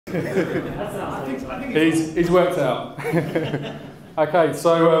He's worked it out. Okay,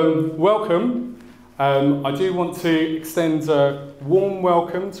 so welcome. I do want to extend a warm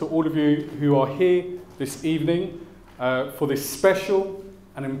welcome to all of you who are here this evening for this special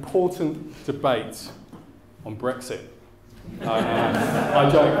and important debate on Brexit. I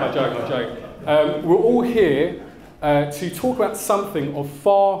joke. We're all here to talk about something of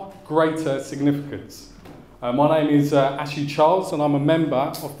far greater significance. My name is Ashley Charles, and I'm a member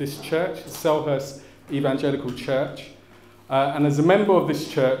of this church, the Selhurst Evangelical Church. And as a member of this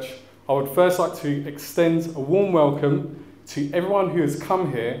church, I would first like to extend a warm welcome to everyone who has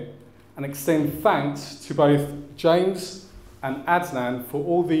come here and extend thanks to both James and Adnan for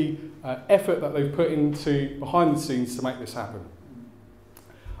all the effort that they've put into behind the scenes to make this happen.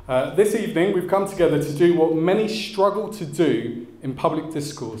 This evening, we've come together to do what many struggle to do in public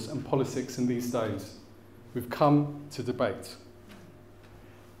discourse and politics in these days. We've come to debate.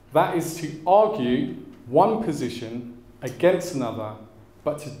 That is to argue one position against another,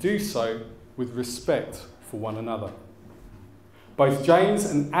 but to do so with respect for one another. Both James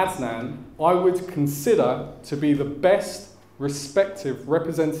and Adnan, I would consider to be the best respective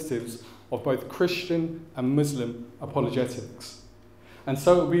representatives of both Christian and Muslim apologetics. And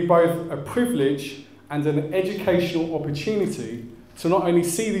so it will be both a privilege and an educational opportunity to not only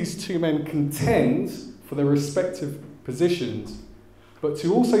see these two men contend for their respective positions, but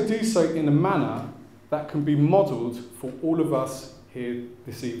to also do so in a manner that can be modelled for all of us here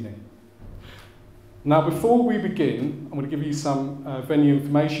this evening. Now, before we begin, I'm going to give you some venue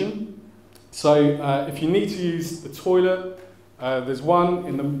information. So if you need to use the toilet, there's one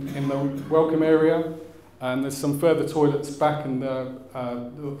in the welcome area, and there's some further toilets back in the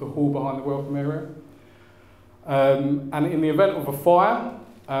hall behind the welcome area. And in the event of a fire,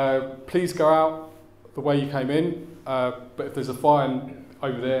 please go out the way you came in, but if there's a fire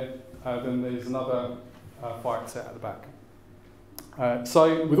over there, then there's another fire exit at the back.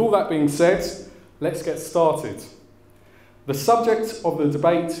 So with all that being said, let's get started. The subject of the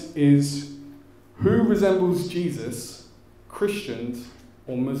debate is who resembles Jesus, Christians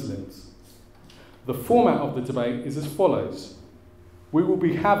or Muslims? The format of the debate is as follows. We will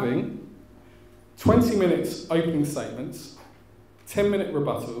be having 20 minutes opening statements, 10-minute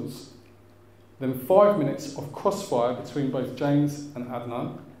rebuttals, then 5 minutes of crossfire between both James and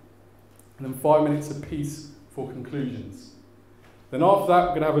Adnan, and then 5 minutes apiece for conclusions. Then after that,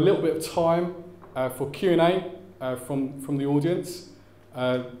 we're going to have a little bit of time for Q&A from the audience.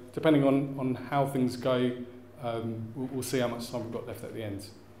 Depending on how things go, we'll see how much time we've got left at the end.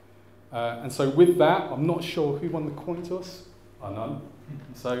 And so with that, I'm not sure who won the coin toss. None.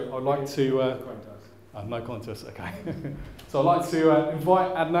 So I'd like to... no coin toss, okay. So I'd like to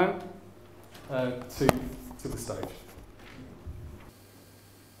invite Adnan to the stage.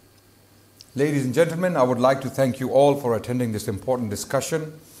 Ladies and gentlemen, I would like to thank you all for attending this important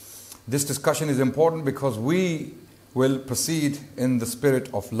discussion. This discussion is important because we will proceed in the spirit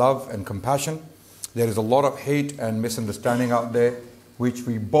of love and compassion. There is a lot of hate and misunderstanding out there, which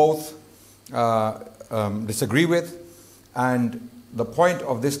we both disagree with. And the point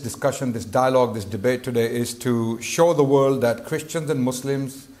of this discussion, this dialogue, this debate today is to show the world that Christians and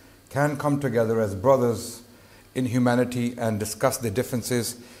Muslims can come together as brothers in humanity and discuss their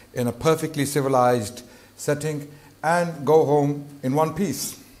differences in a perfectly civilized setting and go home in one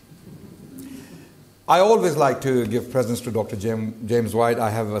piece. I always like to give presents to Dr. James White. I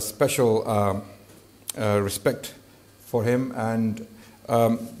have a special respect for him, and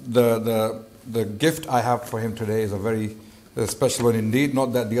the gift I have for him today is a very special one indeed.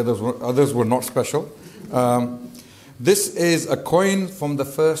 Not that the others were not special. This is a coin from the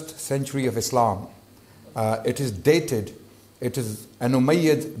 1st century of Islam. It is dated. It is an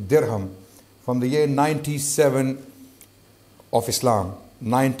Umayyad dirham from the year 97 of Islam,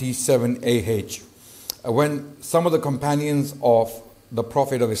 97 AH. When some of the companions of the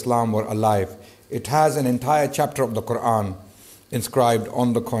Prophet of Islam were alive, it has an entire chapter of the Quran inscribed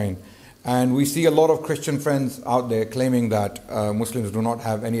on the coin. And we see a lot of Christian friends out there claiming that Muslims do not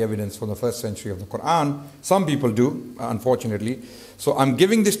have any evidence from the 1st century of the Quran. Some people do, unfortunately. So I'm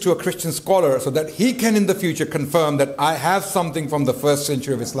giving this to a Christian scholar so that he can in the future confirm that I have something from the 1st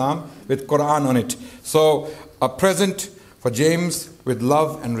century of Islam with Quran on it. So a present for James with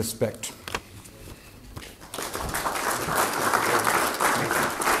love and respect.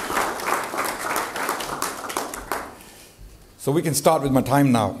 So we can start with my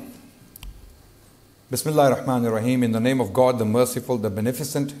time now. Bismillah ar-Rahman ar-Rahim. In the name of God, the Merciful, the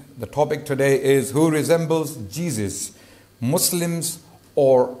Beneficent. The topic today is who resembles Jesus, Muslims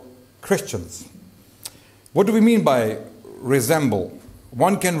or Christians? What do we mean by resemble?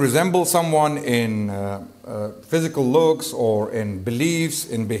 One can resemble someone in physical looks or in beliefs,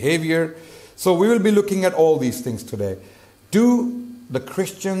 in behavior. So we will be looking at all these things today. Do the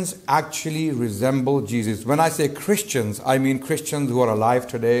Christians actually resemble Jesus? When I say Christians, I mean Christians who are alive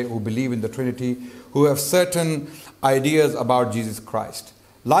today, who believe in the Trinity, who have certain ideas about Jesus Christ.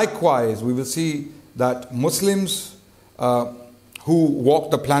 Likewise, we will see that Muslims who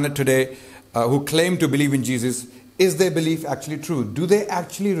walk the planet today, who claim to believe in Jesus, is their belief actually true? Do they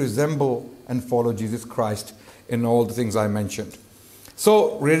actually resemble and follow Jesus Christ in all the things I mentioned?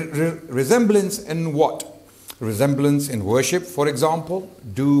 So, resemblance in what? Resemblance in worship, for example.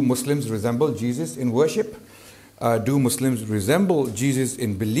 Do Muslims resemble Jesus in worship? Do Muslims resemble Jesus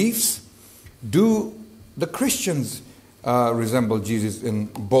in beliefs? Do the Christians resemble Jesus in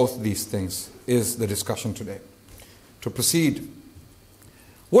both these things? Is the discussion today. To proceed,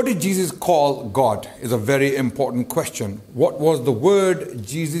 what did Jesus call God is a very important question. What was the word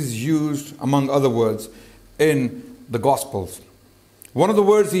Jesus used, among other words, in the Gospels? One of the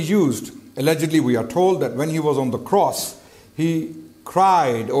words he used, allegedly we are told that when he was on the cross, he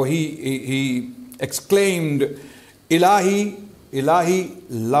cried or he exclaimed, Ilahi, Ilahi,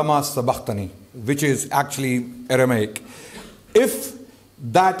 lama sabachthani, which is actually Aramaic. If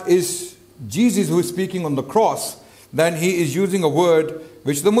that is Jesus who is speaking on the cross, then he is using a word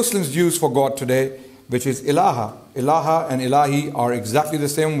which the Muslims use for God today, which is ilaha. Ilaha and ilahi are exactly the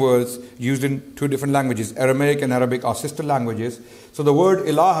same words used in two different languages. Aramaic and Arabic are sister languages. So the word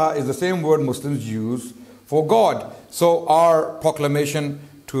ilaha is the same word Muslims use for God. So our proclamation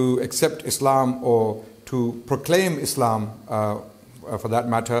to accept Islam or to proclaim Islam, for that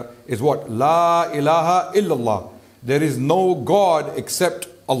matter, is what? La ilaha illallah. There is no God except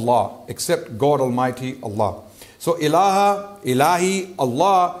Allah, except God Almighty Allah. So ilaha, ilahi,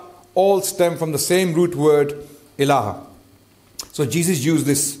 Allah all stem from the same root word ilaha. So Jesus used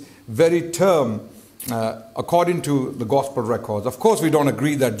this very term according to the gospel records. Of course, we don't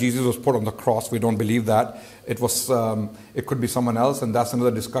agree that Jesus was put on the cross. We don't believe that. It could be someone else, and that's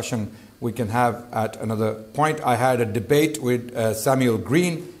another discussion we can have at another point. I had a debate with Samuel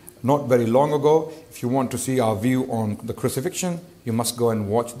Green not very long ago. If you want to see our view on the crucifixion, you must go and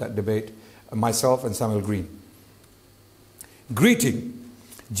watch that debate, myself and Samuel Green. Greeting.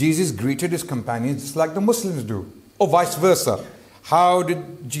 Jesus greeted his companions just like the Muslims do, or vice versa. How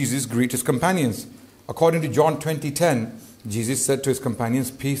did Jesus greet his companions? According to John 20:10, Jesus said to his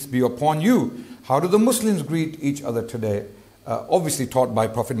companions, peace be upon you. How do the Muslims greet each other today? Obviously taught by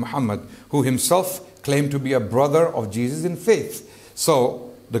Prophet Muhammad, who himself claimed to be a brother of Jesus in faith.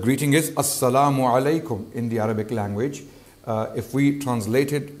 So the greeting is Assalamu alaikum in the Arabic language. If we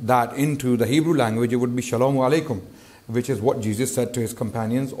translated that into the Hebrew language, it would be Shalom alaikum, which is what Jesus said to his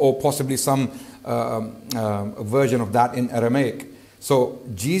companions, or possibly some version of that in Aramaic. So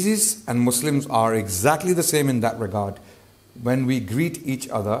Jesus and Muslims are exactly the same in that regard. When we greet each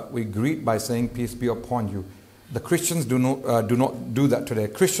other, we greet by saying peace be upon you. The Christians do not do that today.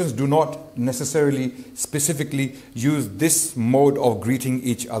 Christians do not necessarily specifically use this mode of greeting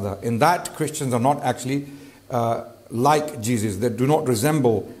each other. In that, Christians are not actually like Jesus. They do not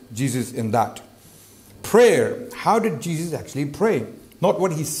resemble Jesus in that. Prayer. How did Jesus actually pray? Not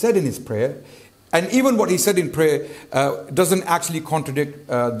what he said in his prayer. And even what he said in prayer doesn't actually contradict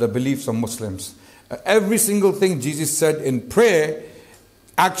the beliefs of Muslims. Every single thing Jesus said in prayer,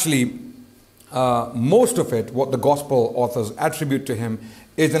 actually, most of it, what the gospel authors attribute to him,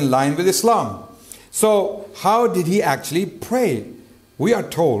 is in line with Islam. So, how did he actually pray? We are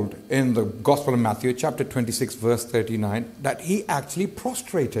told in the Gospel of Matthew, chapter 26, verse 39, that he actually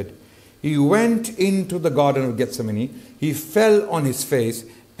prostrated. He went into the Garden of Gethsemane, he fell on his face,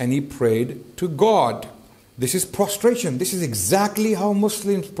 and he prayed to God. This is prostration. This is exactly how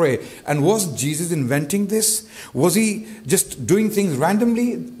Muslims pray. And was Jesus inventing this? Was he just doing things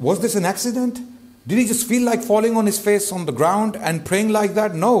randomly? Was this an accident? Did he just feel like falling on his face on the ground and praying like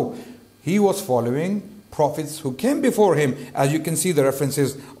that? No. He was following prophets who came before him. As you can see the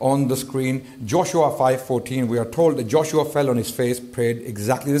references on the screen, Joshua 5:14, we are told that Joshua fell on his face, prayed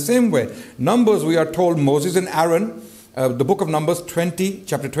exactly the same way. Numbers, we are told Moses and Aaron, the book of Numbers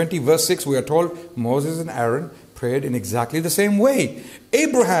chapter 20, verse 6, we are told Moses and Aaron prayed in exactly the same way.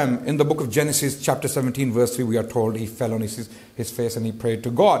 Abraham, in the book of Genesis chapter 17, verse 3, we are told he fell on his face and he prayed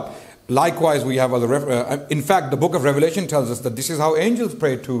to God. Likewise, we have other, in fact, the book of Revelation tells us that this is how angels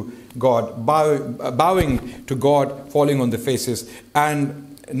pray to God, bowing to God, falling on their faces.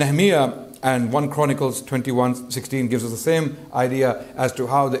 And Nehemiah and 1 Chronicles 21:16 gives us the same idea as to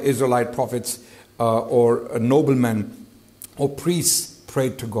how the Israelite prophets or noblemen or priests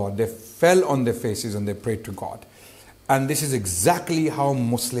prayed to God. They fell on their faces and they prayed to God. And this is exactly how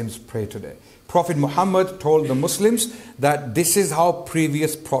Muslims pray today. Prophet Muhammad told the Muslims that this is how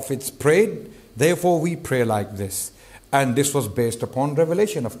previous prophets prayed, therefore we pray like this. And this was based upon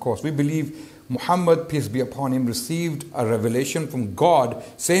revelation, of course. We believe Muhammad, peace be upon him, received a revelation from God,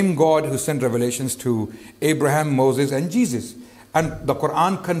 same God who sent revelations to Abraham, Moses, and Jesus. And the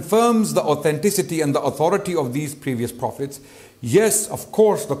Quran confirms the authenticity and the authority of these previous prophets. Yes, of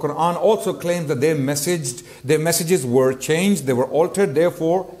course, the Quran also claims that their messages were changed, they were altered,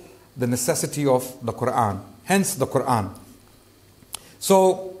 therefore the necessity of the Quran. Hence the Quran.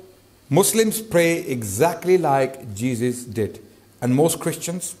 So Muslims pray exactly like Jesus did. And most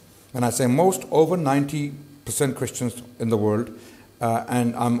Christians, when I say most, over 90% Christians in the world,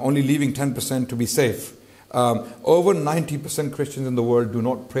 and I'm only leaving 10% to be safe. Over 90% Christians in the world do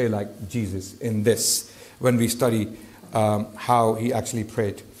not pray like Jesus in this, when we study how he actually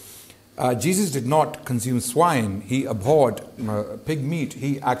prayed. Jesus did not consume swine. He abhorred pig meat.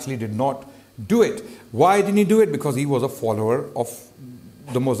 He actually did not do it. Why didn't he do it? Because he was a follower of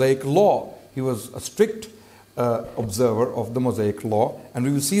the Mosaic law. He was a strict observer of the Mosaic law. And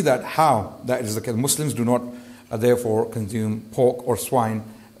we will see that how that is the case. Muslims do not therefore consume pork or swine.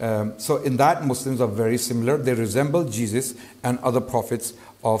 So in that, Muslims are very similar. They resemble Jesus and other prophets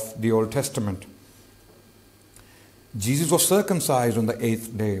of the Old Testament. Jesus was circumcised on the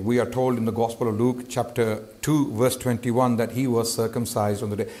 8th day. We are told in the Gospel of Luke chapter 2 verse 21 that he was circumcised on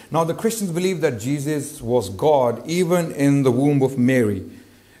the day. Now the Christians believe that Jesus was God even in the womb of Mary.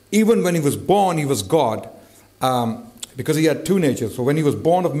 Even when he was born, he was God, because he had two natures. So when he was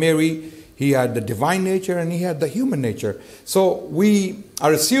born of Mary, he had the divine nature and he had the human nature. So we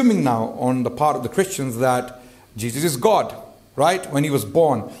are assuming now on the part of the Christians that Jesus is God, right? When he was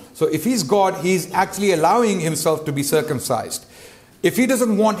born. So if he's God, he's actually allowing himself to be circumcised. If he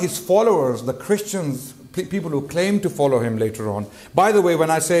doesn't want his followers, the Christians, people who claim to follow him later on. By the way,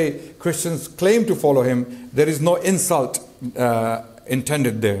 when I say Christians claim to follow him, there is no insult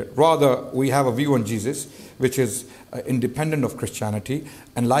intended there. Rather, we have a view on Jesus, which is independent of Christianity.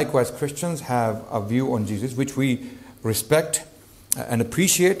 And likewise, Christians have a view on Jesus, which we respect and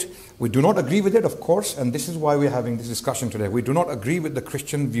appreciate. We do not agree with it, of course, and this is why we're having this discussion today. We do not agree with the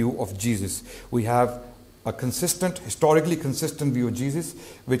Christian view of Jesus. We have a consistent, historically consistent view of Jesus,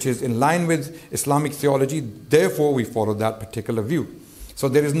 which is in line with Islamic theology. Therefore, we follow that particular view. So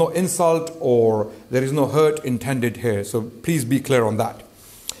there is no insult or there is no hurt intended here. So please be clear on that.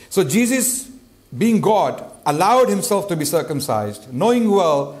 So Jesus, being God, allowed himself to be circumcised, knowing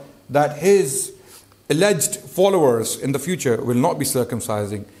well that his alleged followers in the future will not be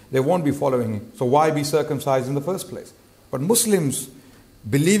circumcising. They won't be following him. So why be circumcised in the first place? But Muslims,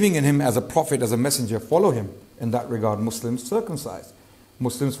 believing in him as a prophet, as a messenger, follow him. In that regard, Muslims circumcise.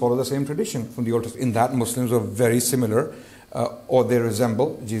 Muslims follow the same tradition from the Old Testament. In that, Muslims are very similar, or they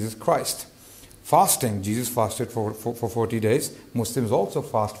resemble Jesus Christ. Fasting, Jesus fasted for 40 days. Muslims also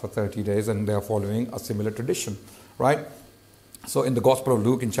fast for 30 days, and they are following a similar tradition, right? So in the Gospel of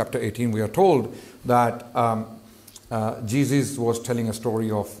Luke in chapter 18, we are told that Jesus was telling a story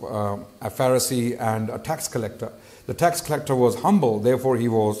of a Pharisee and a tax collector. The tax collector was humble, therefore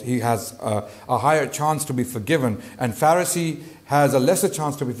he has a higher chance to be forgiven. And Pharisee has a lesser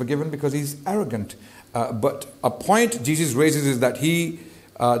chance to be forgiven because he's arrogant. But a point Jesus raises is that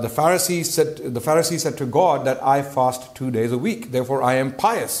the Pharisee said to God that I fast 2 days a week, therefore I am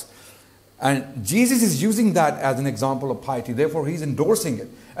pious. And Jesus is using that as an example of piety, therefore he's endorsing it.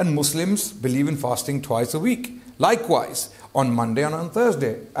 And Muslims believe in fasting twice a week. Likewise, on Monday and on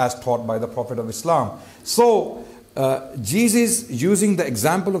Thursday, as taught by the Prophet of Islam. So, Jesus using the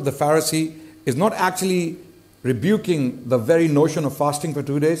example of the Pharisee is not actually rebuking the very notion of fasting for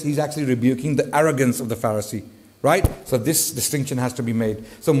 2 days. He's actually rebuking the arrogance of the Pharisee, right? So this distinction has to be made.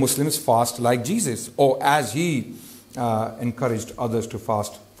 So Muslims fast like Jesus, or as he encouraged others to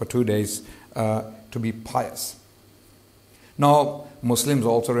fast for 2 days to be pious. Now, Muslims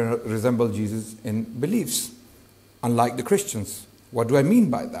also resemble Jesus in beliefs, unlike the Christians. What do I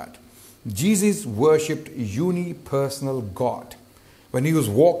mean by that? Jesus worshipped uni-personal God. When he was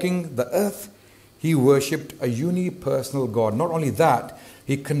walking the earth, he worshipped a uni-personal God. Not only that,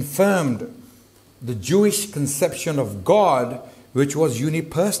 he confirmed the Jewish conception of God, which was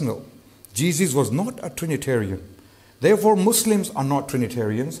uni-personal. Jesus was not a Trinitarian. Therefore, Muslims are not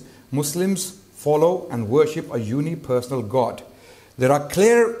Trinitarians. Muslims follow and worship a uni-personal God. There are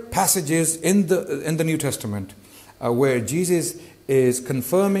clear passages in the New Testament where Jesus is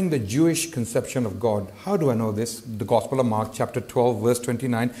confirming the Jewish conception of God. How do I know this? The Gospel of Mark, chapter 12, verse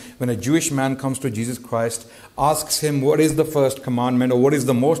 29. When a Jewish man comes to Jesus Christ, asks him what is the first commandment, or what is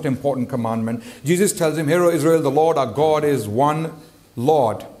the most important commandment, Jesus tells him, "Hear, O Israel, the Lord our God is one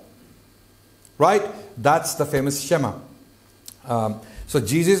Lord." Right? That's the famous Shema. So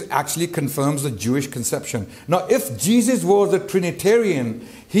Jesus actually confirms the Jewish conception. Now, if Jesus was a Trinitarian,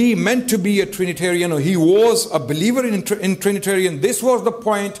 he meant to be a Trinitarian, or he was a believer in Trinitarian, this was the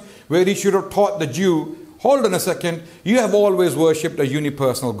point where he should have taught the Jew, hold on a second, you have always worshipped a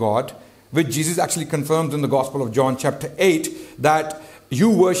unipersonal God, which Jesus actually confirms in the Gospel of John chapter 8, that you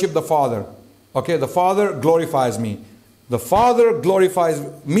worship the Father. Okay, the Father glorifies me. The Father glorifies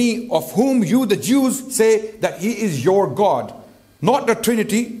me, of whom you, the Jews, say that he is your God. Not the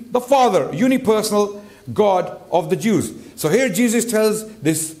Trinity, the Father, unipersonal God of the Jews. So here Jesus tells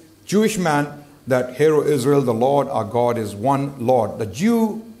this Jewish man that, "Hear, O Israel, the Lord our God is one Lord." The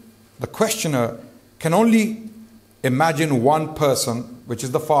Jew, the questioner, can only imagine one person, which is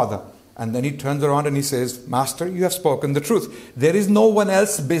the Father. And then he turns around and he says, "Master, you have spoken the truth. There is no one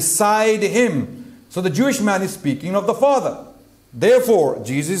else beside him." So the Jewish man is speaking of the Father. Therefore,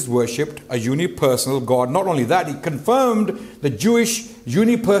 Jesus worshipped a unipersonal God. Not only that, he confirmed the Jewish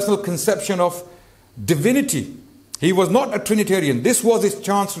unipersonal conception of divinity. He was not a Trinitarian. This was his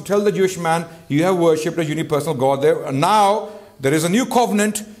chance to tell the Jewish man, "You have worshipped a unipersonal God. Now there is a new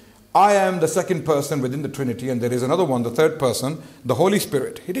covenant. I am the second person within the Trinity, and there is another one, the third person, the Holy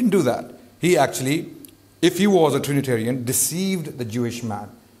Spirit." He didn't do that. He actually, if he was a Trinitarian, deceived the Jewish man,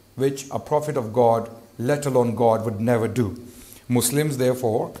 which a prophet of God, let alone God, would never do. Muslims,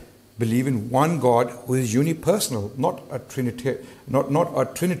 therefore, believe in one God who is unipersonal, not a Trinity, not a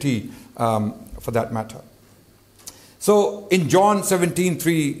Trinity for that matter. So in John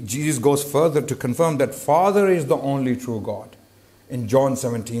 17:3, Jesus goes further to confirm that Father is the only true God. In John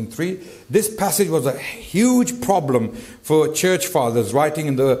 17:3, this passage was a huge problem for church fathers writing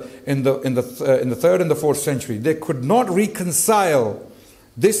in the 3rd and the 4th century. They could not reconcile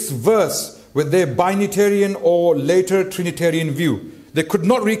this verse with their binitarian or later Trinitarian view. They could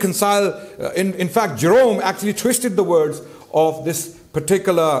not reconcile. In fact, Jerome actually twisted the words of this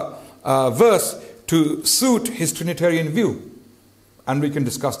particular verse to suit his Trinitarian view. And we can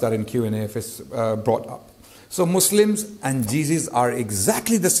discuss that in Q&A if it's brought up. So Muslims and Jesus are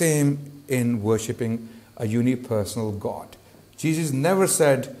exactly the same in worshipping a unipersonal God. Jesus never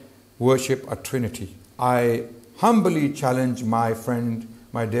said, "Worship a Trinity." I humbly challenge my friend,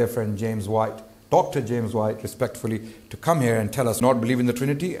 my dear friend James White, Dr. James White, respectfully, to come here and tell us not believe in the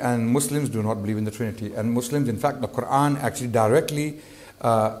Trinity, and Muslims do not believe in the Trinity. And Muslims, in fact, the Quran actually directly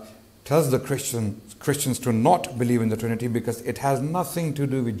tells the Christians to not believe in the Trinity because it has nothing to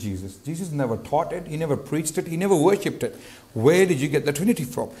do with Jesus. Jesus never taught it, he never preached it, he never worshipped it. Where did you get the Trinity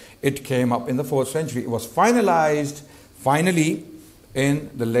from? It came up in the 4th century. It was finalized, finally, in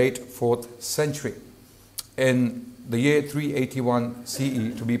the late 4th century. In the year 381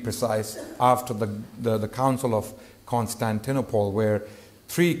 CE, to be precise, after the Council of Constantinople, where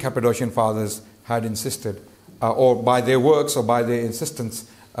 3 Cappadocian fathers had insisted, or by their works or by their insistence,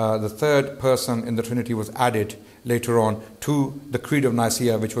 the third person in the Trinity was added later on to the Creed of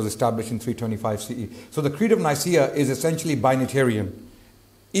Nicaea, which was established in 325 CE. So the Creed of Nicaea is essentially binitarian,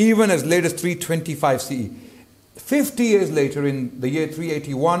 even as late as 325 CE. 50 years later, in the year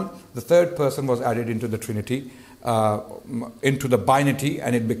 381, the third person was added into the Trinity, into the binity,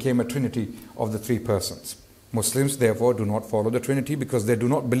 and it became a Trinity of the 3 persons. Muslims, therefore, do not follow the Trinity because they do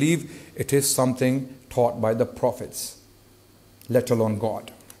not believe it is something taught by the prophets, let alone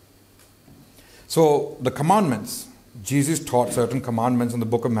God. So the commandments, Jesus taught certain commandments in the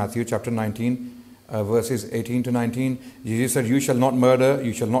book of Matthew chapter 19, verses 18 to 19. Jesus said, "You shall not murder,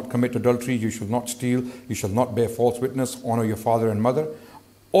 you shall not commit adultery, you shall not steal, you shall not bear false witness, honor your father and mother.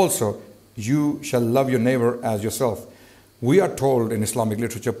 Also, you shall love your neighbor as yourself." We are told in Islamic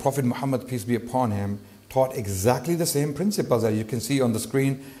literature, Prophet Muhammad, peace be upon him, taught exactly the same principles as you can see on the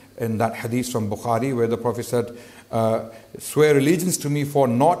screen in that hadith from Bukhari, where the Prophet said, "Swear allegiance to me for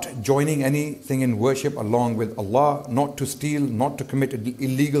not joining anything in worship along with Allah, not to steal, not to commit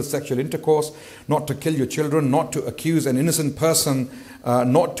illegal sexual intercourse, not to kill your children, not to accuse an innocent person,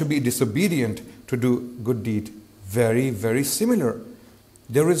 not to be disobedient, to do good deed." Very, very similar.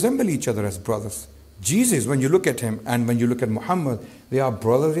 They resemble each other as brothers. Jesus, when you look at him and when you look at Muhammad, they are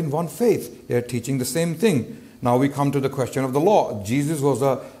brothers in one faith. They are teaching the same thing. Now we come to the question of the law. Jesus was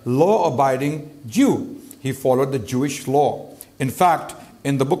a law-abiding Jew. He followed the Jewish law. In fact,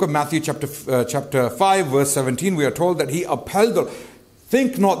 in the book of Matthew chapter 5, verse 17, we are told that he upheld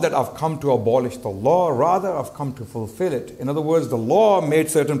Think not that I've come to abolish the law, rather I've come to fulfill it. In other words, the law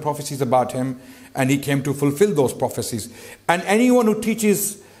made certain prophecies about him, and he came to fulfill those prophecies. And anyone who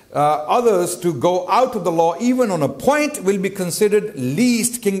teaches others to go out of the law, even on a point, will be considered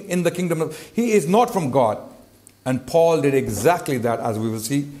least king in the kingdom. He is not from God. And Paul did exactly that, as we will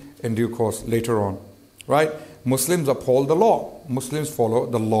see in due course later on. Right? Muslims uphold the law. Muslims follow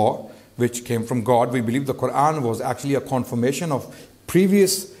the law which came from God. We believe the Quran was actually a confirmation of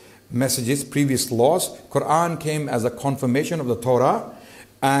previous messages, previous laws. Quran came as a confirmation of the Torah,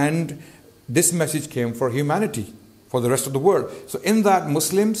 and this message came for humanity, for the rest of the world. So in that,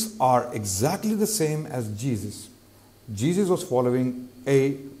 Muslims are exactly the same as Jesus. Jesus was following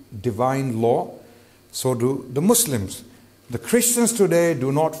a divine law, so do the Muslims. The Christians today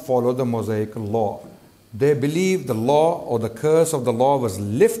do not follow the Mosaic law. They believe the law or the curse of the law was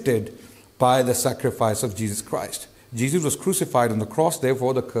lifted by the sacrifice of Jesus Christ. Jesus was crucified on the cross,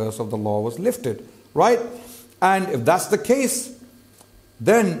 therefore the curse of the law was lifted. Right? And if that's the case,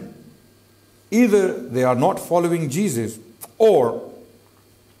 then either they are not following Jesus or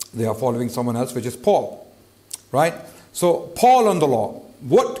they are following someone else, which is Paul. Right? So Paul on the law.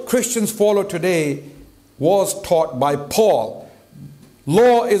 What Christians follow today was taught by Paul.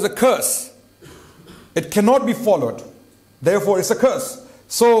 Law is a curse. It cannot be followed. Therefore it's a curse.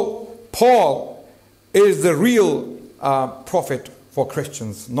 So Paul is the real prophet for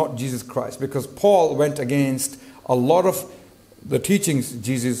Christians, not Jesus Christ. Because Paul went against a lot of the teachings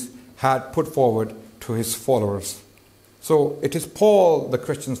Jesus had put forward to his followers. So it is Paul the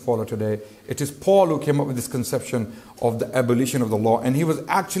Christians follow today. It is Paul who came up with this conception of the abolition of the law. And he was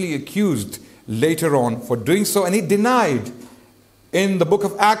actually accused later on for doing so. And he denied. In the book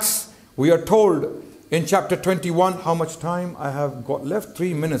of Acts, we are told in chapter 21, how much time I have got left?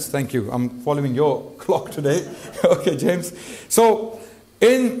 3 minutes, thank you. I'm following your clock today. Okay, James. So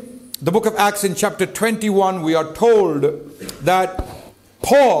in the book of Acts in chapter 21, we are told that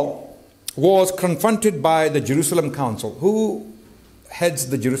Paul was confronted by the Jerusalem Council. Who heads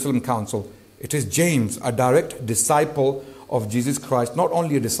the Jerusalem Council? It is James, a direct disciple of Jesus Christ. Not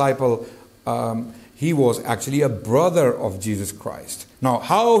only a disciple, he was actually a brother of Jesus Christ. Now,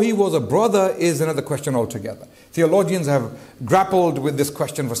 how he was a brother is another question altogether. Theologians have grappled with this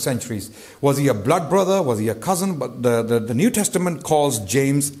question for centuries. Was he a blood brother? Was he a cousin? But the New Testament calls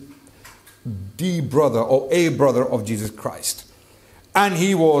James the brother or a brother of Jesus Christ. And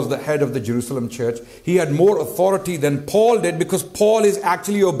he was the head of the Jerusalem church. He had more authority than Paul did because Paul is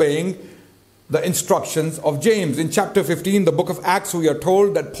actually obeying the instructions of James. In chapter 15, the book of Acts, we are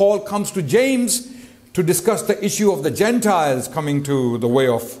told that Paul comes to James to discuss the issue of the Gentiles coming to the way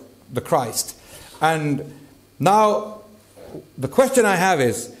of the Christ. And now, the question I have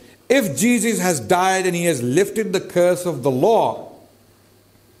is, if Jesus has died and he has lifted the curse of the law,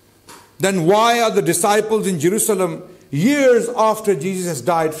 then why are the disciples in Jerusalem, years after Jesus has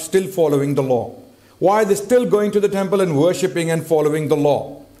died, still following the law? Why are they still going to the temple and worshipping and following the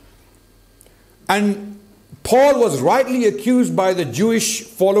law? And Paul was rightly accused by the Jewish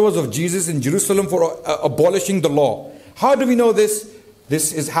followers of Jesus in Jerusalem for abolishing the law. How do we know this?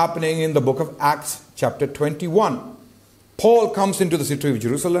 This is happening in the book of Acts chapter 21. Paul comes into the city of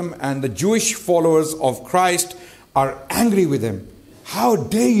Jerusalem and the Jewish followers of Christ are angry with him. How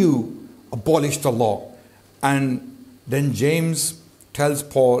dare you abolish the law? And then James tells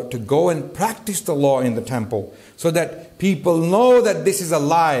Paul to go and practice the law in the temple so that people know that this is a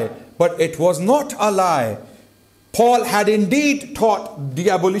lie. But it was not a lie. Paul had indeed taught the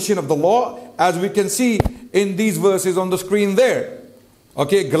abolition of the law, as we can see in these verses on the screen there.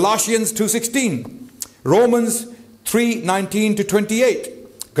 Okay, Galatians 2:16, Romans 3:19 to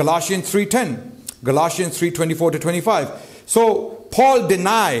 28, Galatians 3:10, Galatians 3:24 to 25. So Paul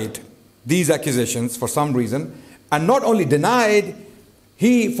denied these accusations for some reason, and not only denied,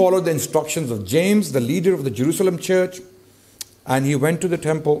 he followed the instructions of James, the leader of the Jerusalem church, and he went to the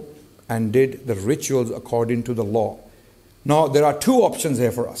temple and did the rituals according to the law. Now, there are two options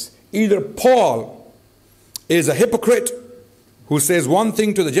here for us. Either Paul is a hypocrite who says one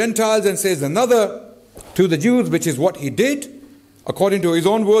thing to the Gentiles and says another to the Jews, which is what he did. According to his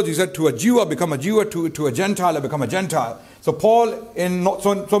own words, he said, to a Jew I become a Jew, to a Gentile I become a Gentile. So Paul, in not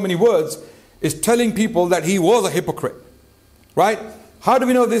so many words, is telling people that he was a hypocrite. Right? How do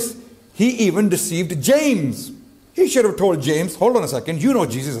we know this? He even deceived James. He should have told James, hold on a second, you know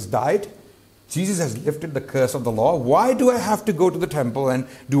Jesus has died. Jesus has lifted the curse of the law. Why do I have to go to the temple and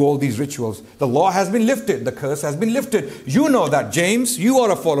do all these rituals? The law has been lifted. The curse has been lifted. You know that, James. You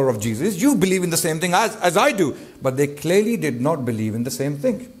are a follower of Jesus. You believe in the same thing as I do. But they clearly did not believe in the same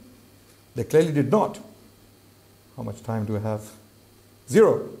thing. They clearly did not. How much time do I have?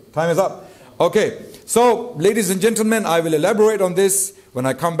 Zero. Time is up. Okay. So, ladies and gentlemen, I will elaborate on this when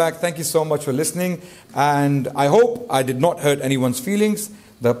I come back. Thank you so much for listening. And I hope I did not hurt anyone's feelings.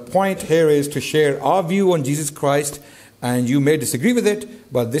 The point here is to share our view on Jesus Christ. And you may disagree with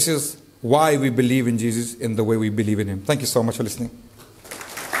it, but this is why we believe in Jesus in the way we believe in Him. Thank you so much for listening.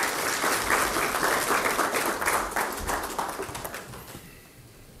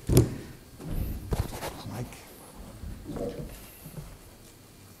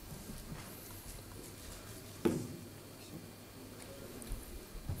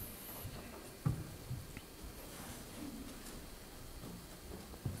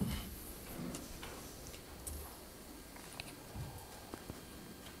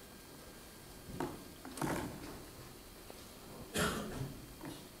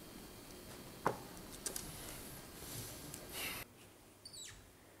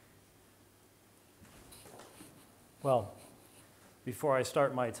 Well, before I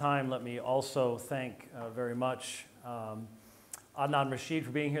start my time, let me also thank very much Adnan Rashid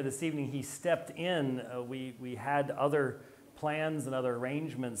for being here this evening. He stepped in. We had other plans and other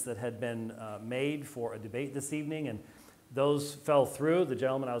arrangements that had been made for a debate this evening, and those fell through. The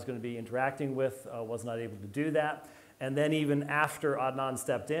gentleman I was going to be interacting with was not able to do that. And then even after Adnan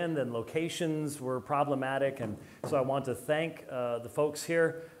stepped in, then locations were problematic. And so I want to thank the folks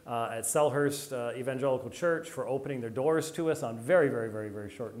here at Selhurst Evangelical Church for opening their doors to us on very, very, very, very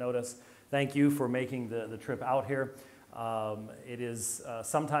short notice. Thank you for making the trip out here. It is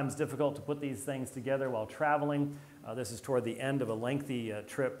sometimes difficult to put these things together while traveling. This is toward the end of a lengthy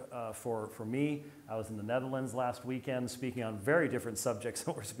trip for me. I was in the Netherlands last weekend speaking on very different subjects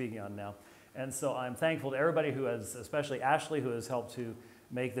than we're speaking on now. And so I'm thankful to everybody who has, especially Ashley, who has helped to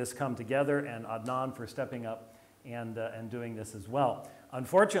make this come together, and Adnan for stepping up and doing this as well.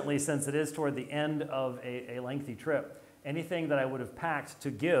 Unfortunately, since it is toward the end of a lengthy trip, anything that I would have packed to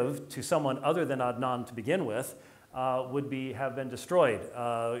give to someone other than Adnan to begin with would have been destroyed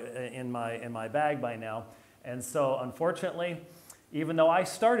in my bag by now. And so unfortunately, even though I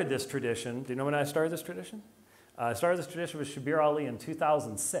started this tradition, do you know when I started this tradition? I started this tradition with Shabir Ali in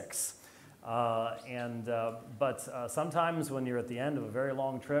 2006. But sometimes when you're at the end of a very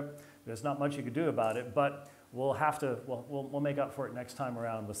long trip, there's not much you could do about it, but we'll make up for it next time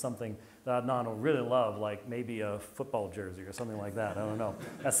around with something that Adnan will really love, like maybe a football jersey or something like that. I don't know.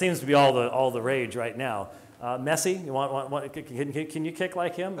 That seems to be all the rage right now. Messi, can you kick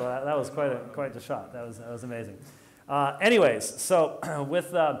like him? Well, that was quite the shot. That was amazing. Anyways, so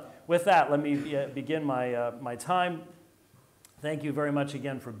with that, let me begin my time. Thank you very much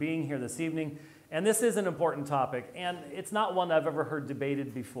again for being here this evening. And this is an important topic, and it's not one I've ever heard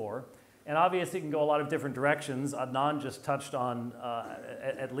debated before. And obviously it can go a lot of different directions. Adnan just touched on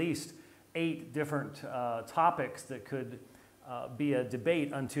at least 8 different topics that could be a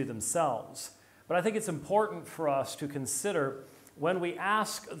debate unto themselves. But I think it's important for us to consider when we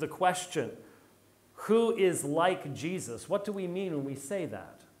ask the question, who is like Jesus? What do we mean when we say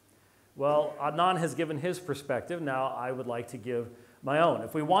that? Well, Adnan has given his perspective. Now I would like to give my own.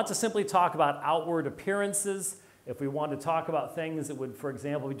 If we want to simply talk about outward appearances, if we want to talk about things that would, for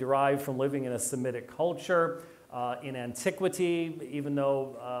example, be derived from living in a Semitic culture, in antiquity, even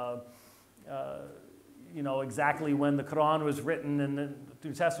though, exactly when the Quran was written and the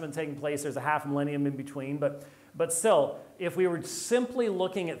New Testament taking place, there's a half millennium in between. But still, if we were simply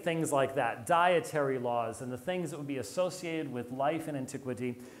looking at things like that, dietary laws and the things that would be associated with life in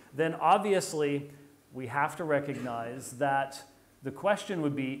antiquity, then obviously we have to recognize that the question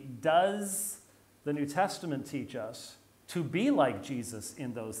would be, does the New Testament teach us to be like Jesus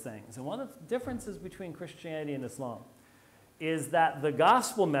in those things? And one of the differences between Christianity and Islam is that the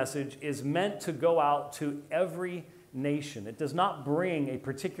gospel message is meant to go out to every nation. It does not bring a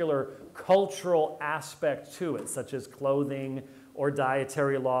particular cultural aspect to it, such as clothing or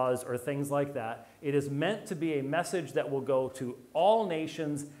dietary laws or things like that. It is meant to be a message that will go to all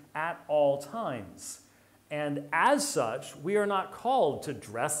nations at all times. And as such, we are not called to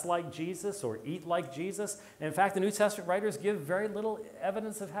dress like Jesus or eat like Jesus. And in fact, the New Testament writers give very little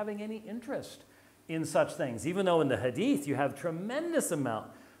evidence of having any interest in such things, even though in the Hadith you have tremendous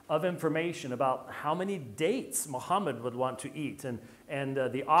amount of information about how many dates Muhammad would want to eat, and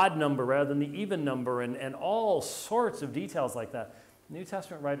the odd number rather than the even number, and all sorts of details like that. New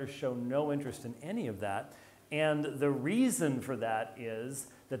Testament writers show no interest in any of that. And the reason for that is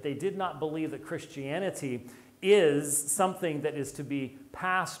that they did not believe that Christianity is something that is to be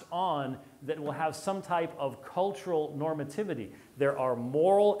passed on that will have some type of cultural normativity. There are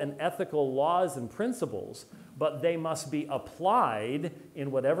moral and ethical laws and principles, but they must be applied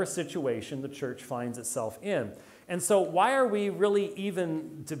in whatever situation the church finds itself in. And so why are we really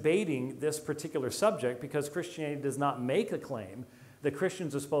even debating this particular subject? Because Christianity does not make a claim that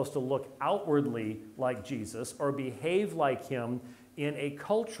Christians are supposed to look outwardly like Jesus or behave like him in a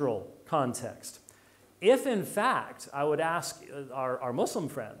cultural context. If, in fact, I would ask our Muslim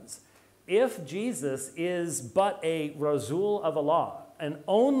friends, if Jesus is but a Rasul of Allah, and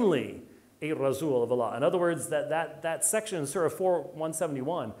only a Rasul of Allah, in other words, that section in Surah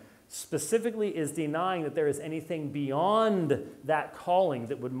 4:171 specifically is denying that there is anything beyond that calling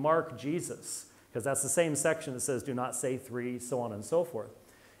that would mark Jesus, because that's the same section that says, do not say three, so on and so forth.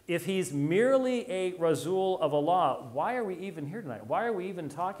 If he's merely a Rasul of Allah, why are we even here tonight? Why are we even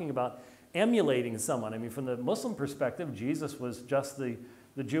talking about emulating someone? I mean, from the Muslim perspective, Jesus was just the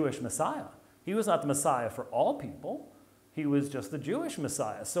Jewish Messiah. He was not the Messiah for all people. He was just the Jewish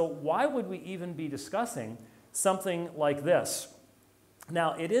Messiah. So why would we even be discussing something like this?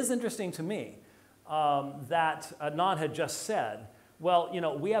 Now, it is interesting to me that Adnan had just said, well, you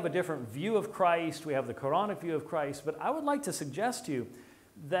know, we have a different view of Christ, we have the Quranic view of Christ, but I would like to suggest to you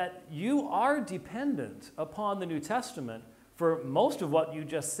that you are dependent upon the New Testament for most of what you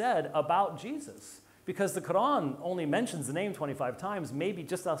just said about Jesus. Because the Quran only mentions the name 25 times, maybe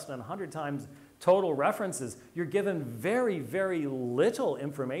just less than 100 times total references. You're given very, very little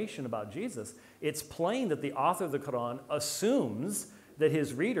information about Jesus. It's plain that the author of the Quran assumes that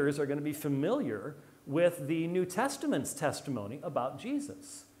his readers are going to be familiar with the New Testament's testimony about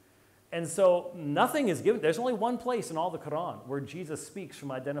Jesus. And so nothing is given. There's only one place in all the Quran where Jesus speaks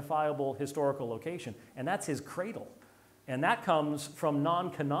from identifiable historical location, and that's his cradle. And that comes from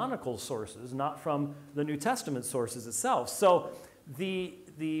non-canonical sources, not from the New Testament sources itself. So the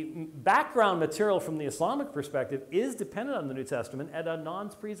background material from the Islamic perspective is dependent on the New Testament and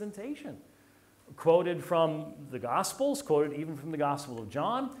Adnan's presentation. Quoted from the Gospels, quoted even from the Gospel of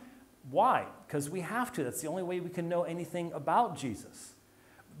John. Why? Because we have to. That's the only way we can know anything about Jesus.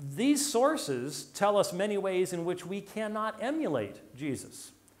 These sources tell us many ways in which we cannot emulate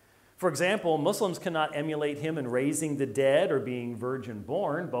Jesus. For example, Muslims cannot emulate him in raising the dead or being virgin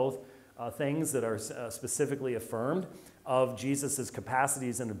born, both things that are specifically affirmed of Jesus'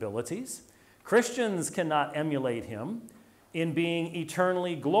 capacities and abilities. Christians cannot emulate him in being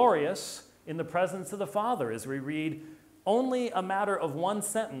eternally glorious in the presence of the Father, as we read only a matter of one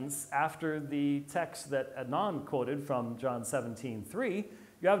sentence after the text that Adnan quoted from John 17:3.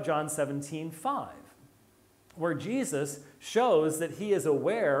 You have John 17:5, where Jesus shows that he is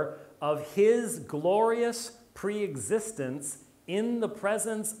aware of his glorious pre-existence in the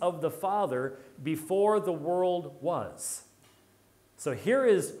presence of the Father before the world was. So here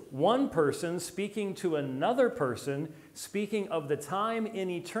is one person speaking to another person, speaking of the time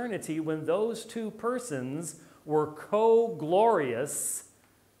in eternity when those two persons were co-glorious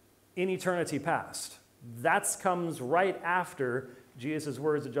in eternity past. That comes right after Jesus'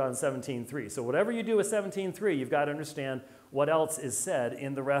 words of John 17:3. So whatever you do with 17:3, you've got to understand what else is said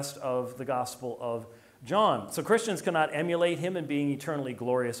in the rest of the Gospel of John. So Christians cannot emulate him in being eternally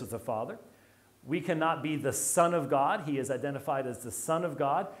glorious with the Father. We cannot be the Son of God. He is identified as the Son of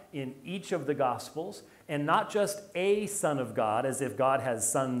God in each of the Gospels, and not just a Son of God, as if God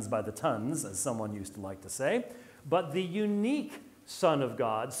has sons by the tons, as someone used to like to say, but the unique Son of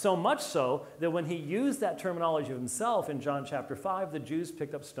God, so much so that when he used that terminology of himself in John chapter 5, the Jews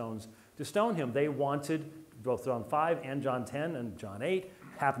picked up stones to stone him. They wanted, both John 5 and John 10 and John 8,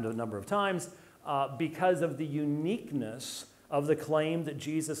 happened a number of times, because of the uniqueness of the claim that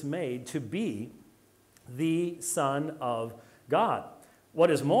Jesus made to be the Son of God.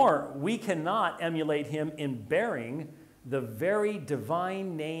 What is more, we cannot emulate him in bearing the very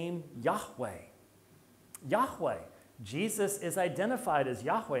divine name Yahweh. Yahweh. Jesus is identified as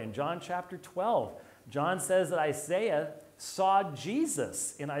Yahweh in John chapter 12. John says that Isaiah saw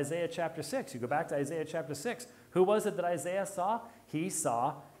Jesus in Isaiah chapter 6. You go back to Isaiah chapter 6. Who was it that Isaiah saw? He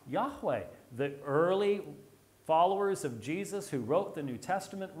saw Yahweh. The early followers of Jesus who wrote the New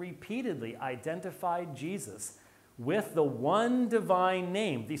Testament repeatedly identified Jesus with the one divine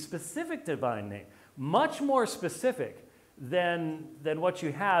name, the specific divine name, much more specific than what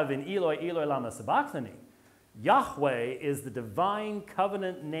you have in Eloi, Eloi, lama sabachthani. Yahweh is the divine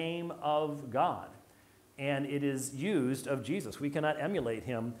covenant name of God, and it is used of Jesus. We cannot emulate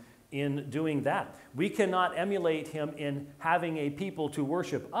him in doing that. We cannot emulate him in having a people to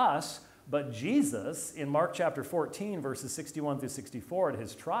worship us, but Jesus, in Mark chapter 14, verses 61 through 64 at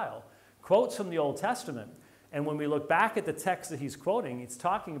his trial, quotes from the Old Testament. And when we look back at the text that he's quoting, it's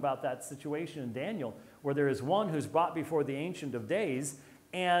talking about that situation in Daniel where there is one who's brought before the Ancient of Days,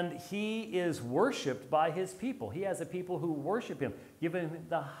 and he is worshipped by his people. He has a people who worship him, giving him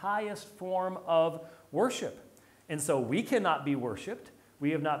the highest form of worship. And so we cannot be worshiped.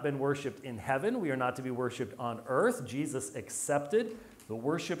 We have not been worshiped in heaven. We are not to be worshiped on earth. Jesus accepted the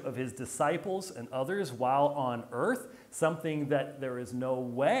worship of his disciples and others while on earth, something that there is no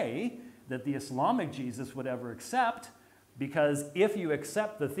way that the Islamic Jesus would ever accept, because if you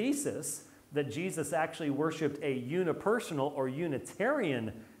accept the thesis that Jesus actually worshiped a unipersonal or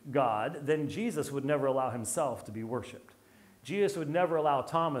Unitarian God, then Jesus would never allow himself to be worshiped. Jesus would never allow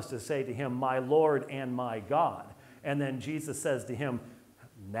Thomas to say to him, "My Lord and my God." And then Jesus says to him,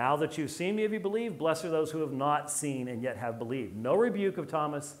 "Now that you've seen me, have you believed? Blessed are those who have not seen and yet have believed." No rebuke of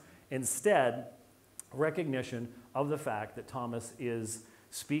Thomas. Instead, recognition of the fact that Thomas is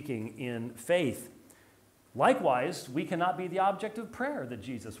speaking in faith. Likewise, we cannot be the object of prayer that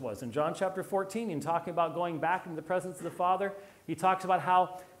Jesus was. In John chapter 14, in talking about going back into the presence of the Father, he talks about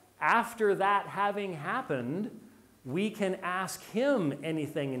how after that having happened, we can ask him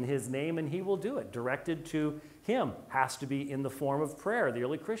anything in his name and he will do it. Directed to him. Has to be in the form of prayer. The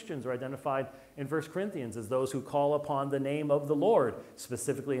early Christians are identified in 1 Corinthians as those who call upon the name of the Lord,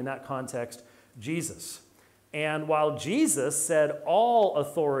 specifically in that context, Jesus. And while Jesus said all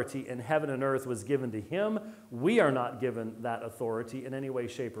authority in heaven and earth was given to him, we are not given that authority in any way,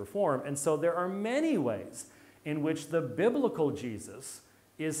 shape, or form. And so there are many ways in which the biblical Jesus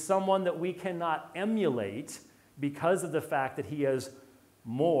is someone that we cannot emulate because of the fact that he is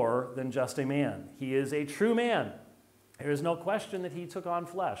more than just a man. He is a true man. There is no question that he took on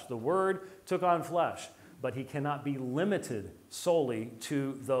flesh. The Word took on flesh, but he cannot be limited solely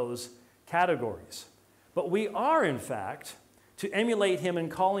to those categories. But we are, in fact, to emulate him in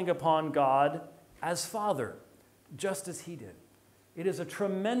calling upon God as Father, just as he did. It is a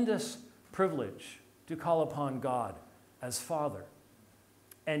tremendous privilege to call upon God as Father.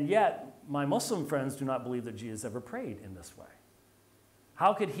 And yet, my Muslim friends do not believe that Jesus ever prayed in this way.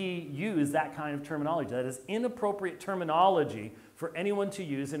 How could he use that kind of terminology? That is inappropriate terminology for anyone to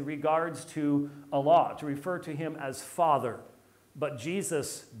use in regards to Allah, to refer to him as Father. But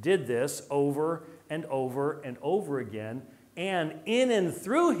Jesus did this over and over and over again, and in and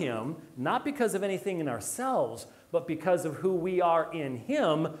through him, not because of anything in ourselves, but because of who we are in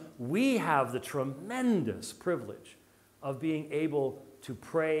him, we have the tremendous privilege of being able to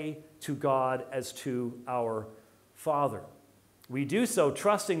pray to God as to our Father. We do so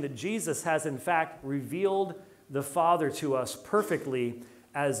trusting that Jesus has in fact revealed the Father to us perfectly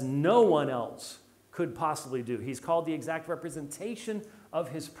as no one else could possibly do. He's called the exact representation of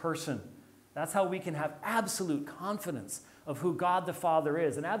his person. That's how we can have absolute confidence of who God the Father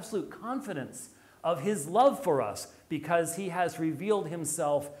is, and absolute confidence of his love for us because he has revealed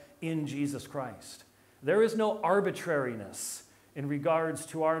himself in Jesus Christ. There is no arbitrariness in regards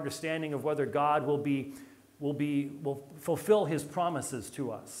to our understanding of whether God will fulfill his promises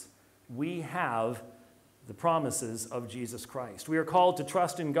to us. We have the promises of Jesus Christ. We are called to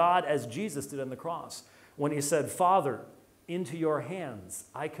trust in God as Jesus did on the cross when he said, "Father, into your hands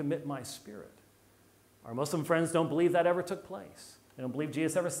I commit my spirit." Our Muslim friends don't believe that ever took place. They don't believe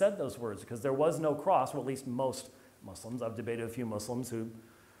Jesus ever said those words because there was no cross. Well, at least most Muslims. I've debated a few Muslims who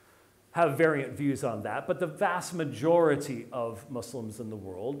have variant views on that, but the vast majority of Muslims in the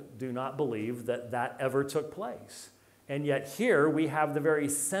world do not believe that that ever took place. And yet here we have the very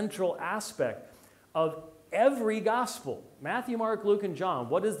central aspect of every gospel. Matthew, Mark, Luke, and John.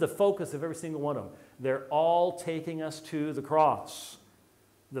 What is the focus of every single one of them? They're all taking us to the cross,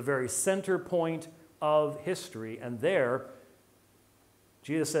 the very center point of history. And there,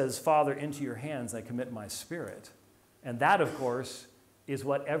 Jesus says, "Father, into your hands I commit my spirit." And that, of course, is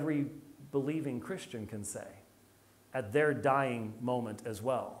what every believing Christian can say at their dying moment as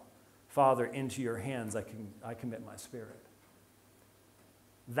well. "Father, into your hands I commit my spirit."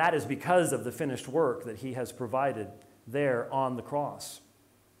 That is because of the finished work that he has provided there on the cross.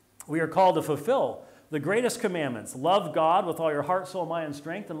 We are called to fulfill the greatest commandments. Love God with all your heart, soul, mind, and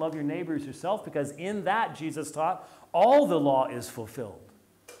strength, and love your neighbor as yourself, because in that, Jesus taught, all the law is fulfilled.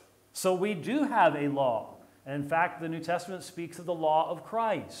 So we do have a law. And in fact, the New Testament speaks of the law of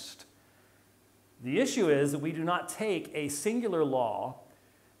Christ. The issue is that we do not take a singular law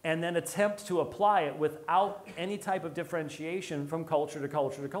and then attempt to apply it without any type of differentiation from culture to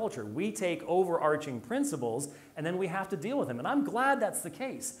culture to culture. We take overarching principles and then we have to deal with them. And I'm glad that's the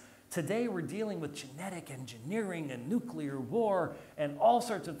case. Today we're dealing with genetic engineering and nuclear war and all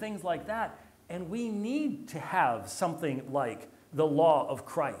sorts of things like that. And we need to have something like the law of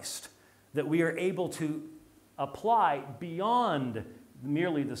Christ that we are able to apply beyond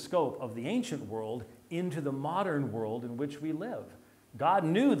merely the scope of the ancient world into the modern world in which we live. God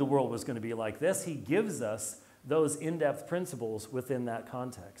knew the world was going to be like this. He gives us those in-depth principles within that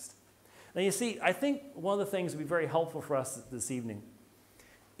context. Now you see, I think one of the things that would be very helpful for us this evening,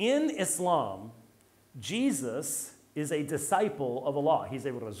 in Islam, Jesus is a disciple of Allah. He's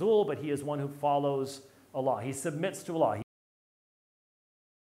a Rasul, but he is one who follows Allah. He submits to Allah.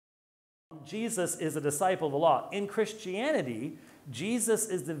 Jesus is a disciple of Allah. In Christianity, Jesus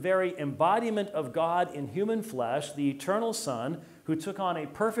is the very embodiment of God in human flesh, the eternal Son, who took on a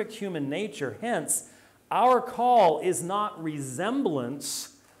perfect human nature. Hence, our call is not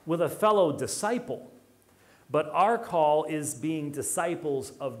resemblance with a fellow disciple, but our call is being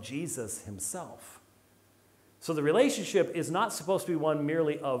disciples of Jesus himself. So the relationship is not supposed to be one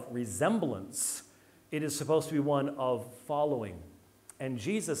merely of resemblance. It is supposed to be one of following. And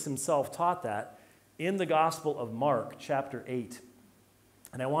Jesus himself taught that in the Gospel of Mark, chapter 8.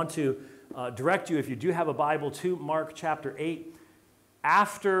 And I want to direct you, if you do have a Bible, to Mark chapter 8.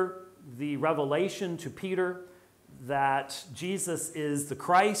 After the revelation to Peter that Jesus is the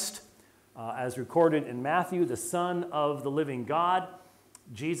Christ, as recorded in Matthew, the Son of the living God,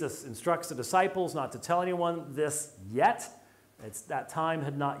 Jesus instructs the disciples not to tell anyone this yet. That time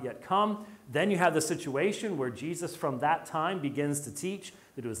had not yet come. Then you have the situation where Jesus from that time begins to teach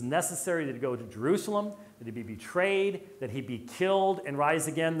that it was necessary that he go to Jerusalem, that he be betrayed, that he be killed, and rise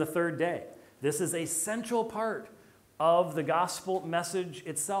again the third day. This is a central part of the gospel message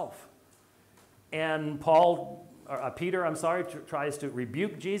itself. And Peter tries to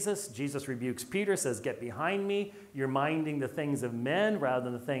rebuke Jesus. Jesus rebukes Peter, says, "Get behind me. You're minding the things of men rather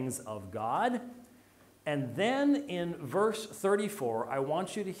than the things of God." And then in verse 34, I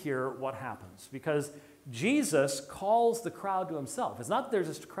want you to hear what happens, because Jesus calls the crowd to himself. It's not that there's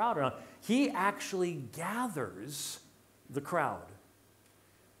just a crowd around. He actually gathers the crowd.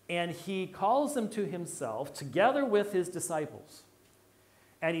 And he calls them to himself together with his disciples.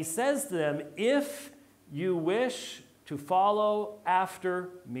 And he says to them, "If you wish to follow after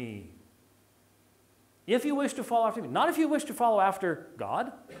me." If you wish to follow after me. Not if you wish to follow after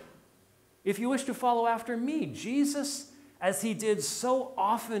God. If you wish to follow after me. Jesus, as he did so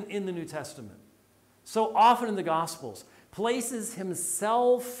often in the New Testament, so often in the Gospels, places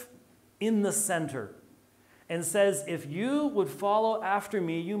himself in the center and says, if you would follow after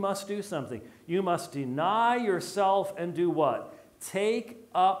me, you must do something. You must deny yourself and do what? Take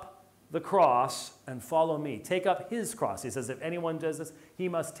up the cross and follow me. Take up his cross. He says if anyone does this, he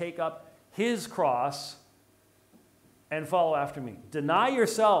must take up his cross and follow after me. Deny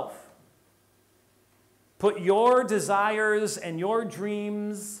yourself. Put your desires and your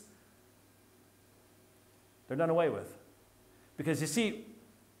dreams, they're done away with. Because you see,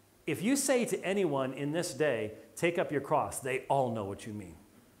 if you say to anyone in this day, take up your cross, they all know what you mean.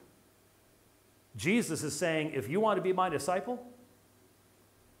 Jesus is saying, if you want to be my disciple,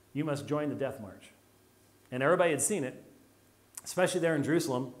 you must join the death march. And everybody had seen it, especially there in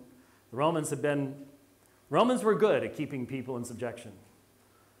Jerusalem. The Romans were good at keeping people in subjection.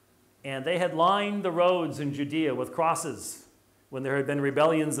 And they had lined the roads in Judea with crosses when there had been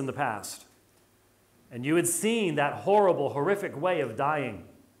rebellions in the past. And you had seen that horrible, horrific way of dying.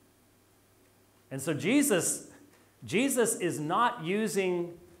 And so Jesus is not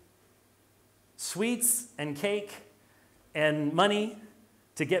using sweets and cake and money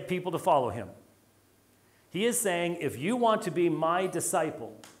to get people to follow him. He is saying, if you want to be my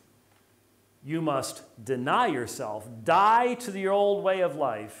disciple, you must deny yourself, die to your old way of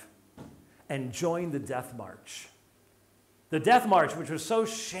life, and join the death march. The death march, which was so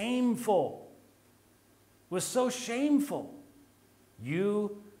shameful,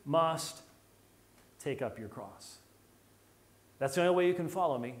 You must take up your cross. That's the only way you can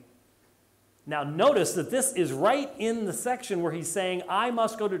follow me. Now notice that this is right in the section where he's saying, I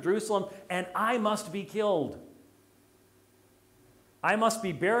must go to Jerusalem and I must be killed. I must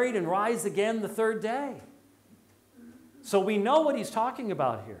be buried and rise again the third day. So we know what he's talking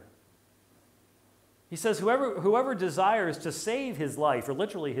about here. He says, whoever desires to save his life, or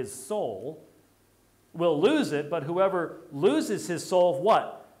literally his soul, will lose it, but whoever loses his soul,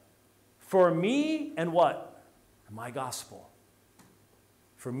 what? For me and what? My gospel.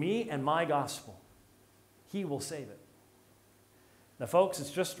 For me and my gospel, he will save it. Now, folks,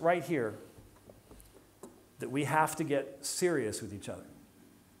 it's just right here that we have to get serious with each other.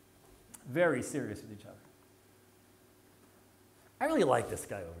 Very serious with each other. I really like this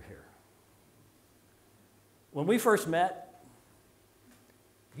guy over here. When we first met,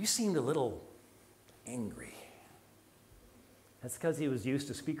 you seemed a little angry. That's because he was used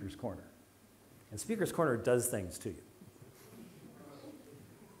to Speaker's Corner. And Speaker's Corner does things to you.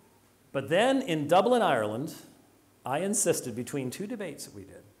 But then in Dublin, Ireland, I insisted between two debates that we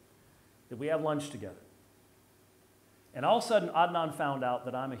did that we have lunch together. And all of a sudden, Adnan found out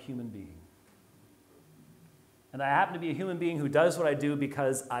that I'm a human being. And I happen to be a human being who does what I do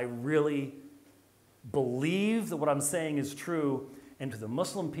because I really believe that what I'm saying is true. And to the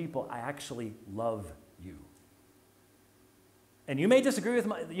Muslim people, I actually love you. And you may disagree with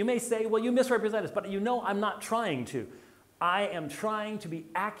you may say, well, you misrepresent us, but you know I'm not trying to. I am trying to be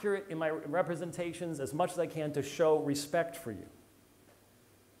accurate in my representations as much as I can to show respect for you.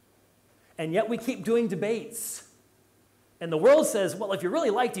 And yet we keep doing debates. And the world says, well, if you really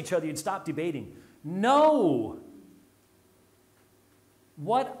liked each other, you'd stop debating. No.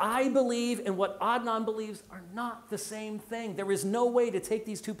 What I believe and what Adnan believes are not the same thing. There is no way to take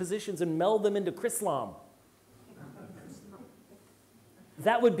these two positions and meld them into Chrislam.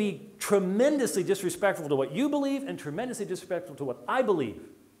 That would be tremendously disrespectful to what you believe and tremendously disrespectful to what I believe.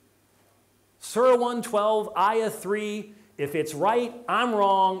 Surah 112, Ayah 3, if it's right, I'm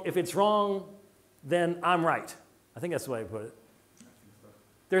wrong. If it's wrong, then I'm right. I think that's the way I put it.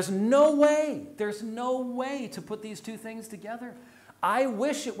 There's no way to put these two things together. I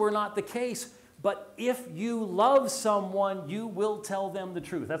wish it were not the case, but if you love someone, you will tell them the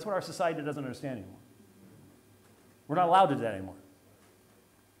truth. That's what our society doesn't understand anymore. We're not allowed to do that anymore.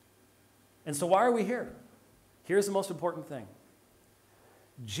 And so why are we here? Here's the most important thing.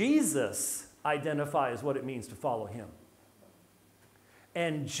 Jesus identifies what it means to follow him.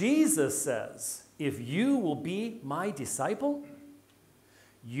 And Jesus says, if you will be my disciple,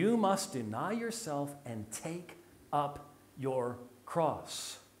 you must deny yourself and take up your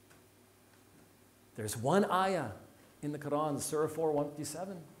cross. There's one ayah in the Quran, Surah 4,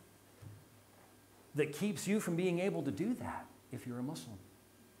 157, that keeps you from being able to do that if you're a Muslim.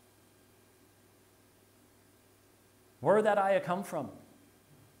 Where did that ayah come from?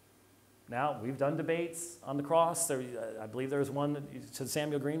 Now, we've done debates on the cross. I believe there was one that you said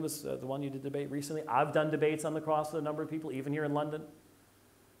Samuel Green was the one you did debate recently. I've done debates on the cross with a number of people, even here in London.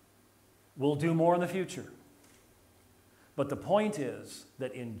 We'll do more in the future. But the point is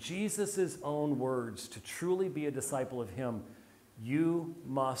that in Jesus' own words, to truly be a disciple of him, you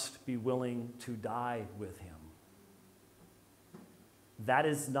must be willing to die with him. That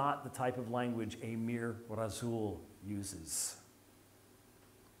is not the type of language a mere Rasul uses.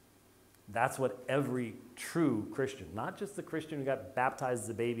 That's what every true Christian, not just the Christian who got baptized as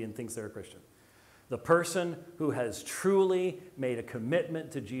a baby and thinks they're a Christian, the person who has truly made a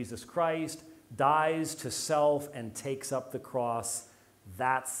commitment to Jesus Christ, dies to self and takes up the cross,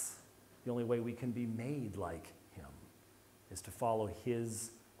 that's the only way we can be made like him, is to follow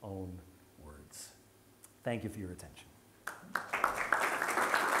his own words. Thank you for your attention.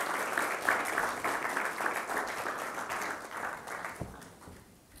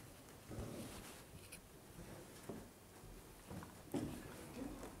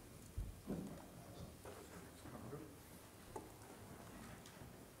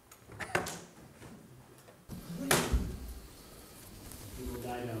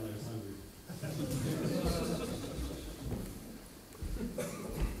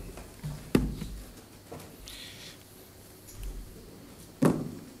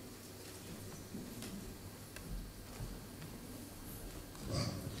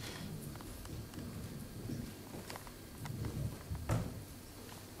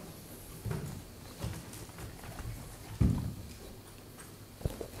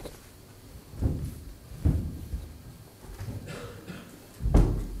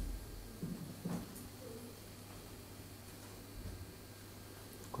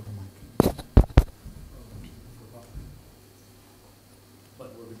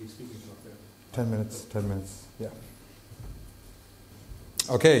 Speaking up there. 10 minutes, yeah.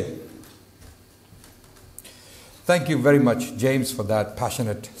 Okay. Thank you very much, James, for that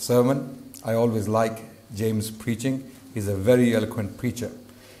passionate sermon. I always like James' preaching. He's a very eloquent preacher.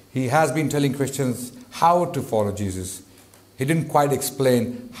 He has been telling Christians how to follow Jesus. He didn't quite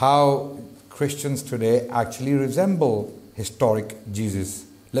explain how Christians today actually resemble historic Jesus.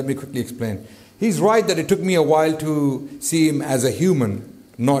 Let me quickly explain. He's right that it took me a while to see him as a human,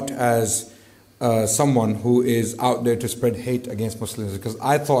 not as someone who is out there to spread hate against Muslims, because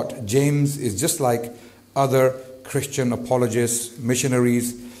I thought James is just like other Christian apologists,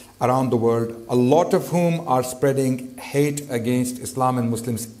 missionaries around the world, a lot of whom are spreading hate against Islam and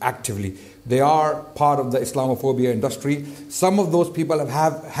Muslims actively. They are part of the Islamophobia industry. Some of those people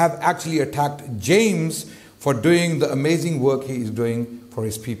have actually attacked James for doing the amazing work he is doing for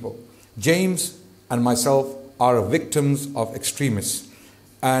his people. James and myself are victims of extremists.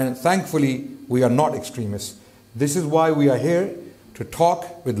 And thankfully, we are not extremists. This is why we are here, to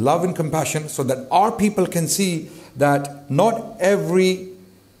talk with love and compassion so that our people can see that not every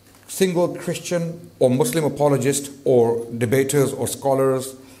single Christian or Muslim apologist or debaters or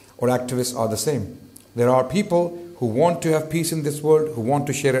scholars or activists are the same. There are people who want to have peace in this world, who want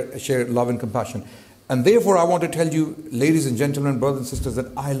to share love and compassion. And therefore, I want to tell you, ladies and gentlemen, brothers and sisters,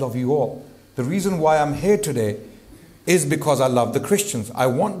 that I love you all. The reason why I'm here today is because I love the Christians. I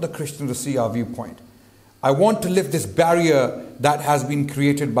want the Christians to see our viewpoint. I want to lift this barrier that has been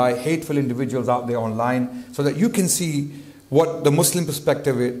created by hateful individuals out there online, so that you can see what the Muslim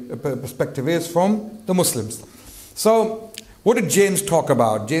perspective is from the Muslims. So, what did James talk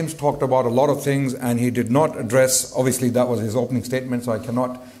about? James talked about a lot of things, and he did not address, obviously that was his opening statement, so I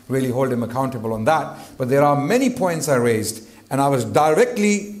cannot really hold him accountable on that. But there are many points I raised, and I was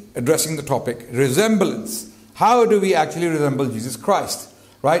directly addressing the topic, resemblance. How do we actually resemble Jesus Christ?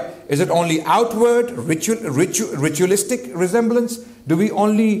 Right? Is it only outward, ritualistic resemblance? Do we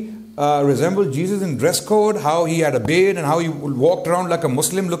only resemble Jesus in dress code, how he had a beard and how he walked around like a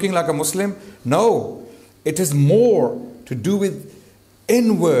Muslim, looking like a Muslim? No. It is more to do with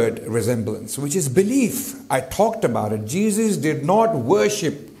inward resemblance, which is belief. I talked about it. Jesus did not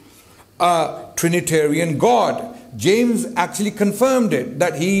worship a Trinitarian God. James actually confirmed it,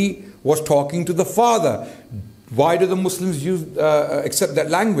 that he was talking to the Father. Why do the Muslims accept that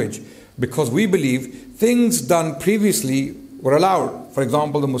language? Because we believe things done previously were allowed. For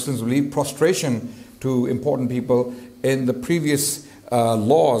example, the Muslims believe prostration to important people in the previous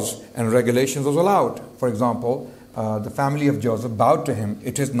laws and regulations was allowed. For example, the family of Joseph bowed to him.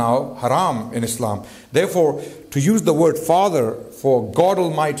 It is now haram in Islam. Therefore, to use the word Father for God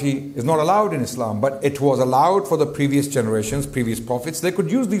Almighty is not allowed in Islam, but it was allowed for the previous generations, previous prophets. They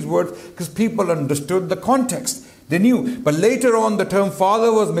could use these words because people understood the context. They knew. But later on, the term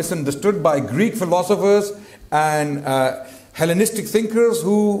Father was misunderstood by Greek philosophers and Hellenistic thinkers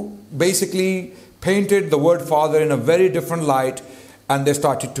who basically painted the word Father in a very different light, and they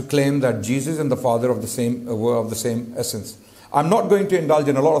started to claim that Jesus and the Father were of the same essence. I'm not going to indulge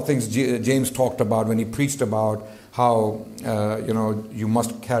in a lot of things James talked about when he preached about how you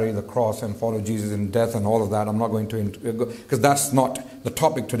must carry the cross and follow Jesus in death and all of that. I'm not going to, because that's not the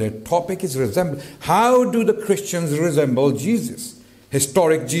topic today. The topic is resemblance. How do the Christians resemble Jesus?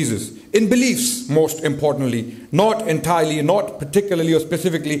 Historic Jesus. In beliefs, most importantly. Not entirely, not particularly or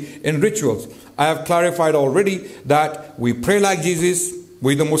specifically in rituals. I have clarified already that we pray like Jesus.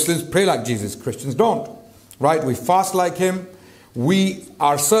 We the Muslims pray like Jesus. Christians don't. Right? We fast like him. We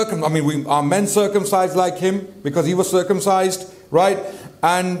are men circumcised like him because he was circumcised. Right?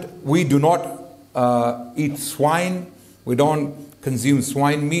 And we do not eat swine. We don't consume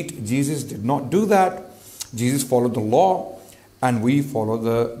swine meat. Jesus did not do that. Jesus followed the law. And we follow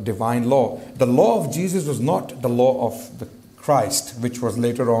the divine law. The law of Jesus was not the law of the Christ, which was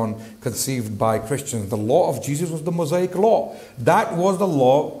later on conceived by Christians. The law of Jesus was the Mosaic law. That was the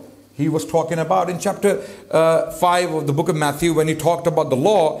law he was talking about. In chapter 5 of the book of Matthew, when he talked about the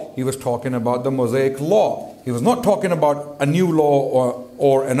law, he was talking about the Mosaic law. He was not talking about a new law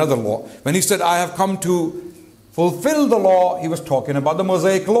or another law. When he said, I have come to fulfill the law, he was talking about the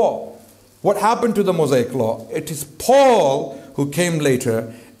Mosaic law. What happened to the Mosaic law? It is Paul who came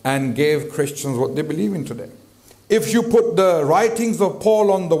later and gave Christians what they believe in today. If you put the writings of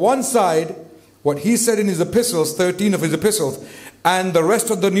Paul on the one side, what he said in his epistles, 13 of his epistles, and the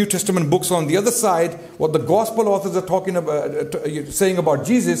rest of the New Testament books on the other side, what the gospel authors are talking about, saying about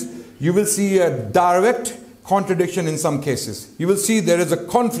Jesus, you will see a direct contradiction in some cases. You will see there is a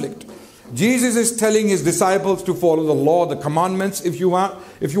conflict. Jesus is telling his disciples to follow the law, the commandments, if you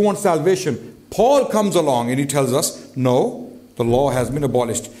want salvation. Paul comes along and he tells us, no, the law has been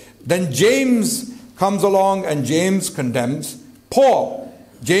abolished. Then James comes along and James condemns Paul.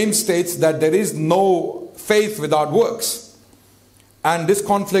 James states that there is no faith without works. And this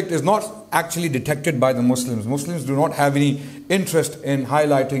conflict is not actually detected by the Muslims. Muslims do not have any interest in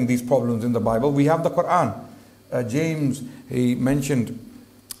highlighting these problems in the Bible. We have the Quran. James, he mentioned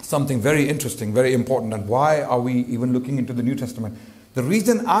something very interesting, very important. And why are we even looking into the New Testament? The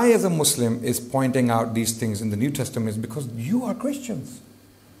reason I as a Muslim is pointing out these things in the New Testament is because you are Christians.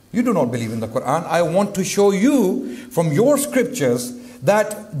 You do not believe in the Quran. I want to show you from your scriptures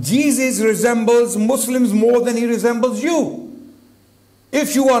that Jesus resembles Muslims more than he resembles you.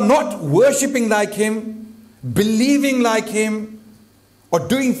 If you are not worshipping like him, believing like him, or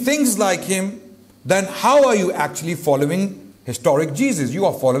doing things like him, then how are you actually following historic Jesus? You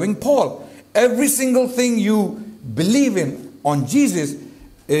are following Paul. Every single thing you believe in on Jesus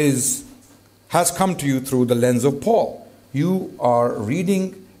has come to you through the lens of Paul. You are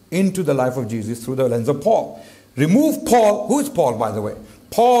reading into the life of Jesus through the lens of Paul. Remove Paul. Who is Paul, by the way?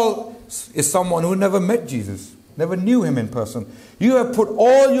 Paul is someone who never met Jesus, never knew him in person. You have put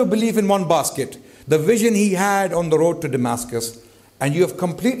all your belief in one basket. The vision he had on the road to Damascus and you have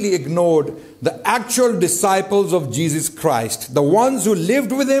completely ignored the actual disciples of Jesus Christ, the ones who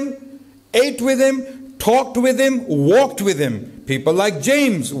lived with him, ate with him, talked with him, walked with him. People like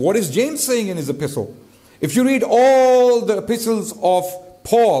James. What is James saying in his epistle? If you read all the epistles of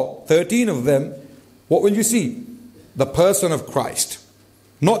Paul, 13 of them, what will you see? The person of Christ,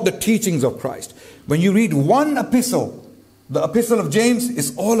 not the teachings of Christ. When you read one epistle, the epistle of James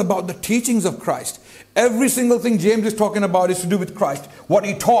is all about the teachings of Christ. Every single thing James is talking about is to do with Christ. What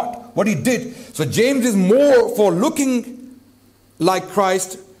he taught, what he did. So James is more for looking like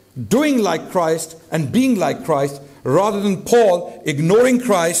Christ, doing like Christ, and being like Christ, rather than Paul ignoring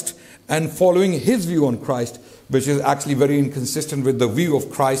Christ and following his view on Christ, which is actually very inconsistent with the view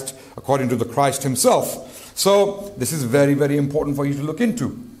of Christ according to the Christ himself. So this is very, very important for you to look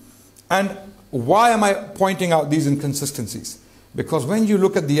into. And why am I pointing out these inconsistencies? Because when you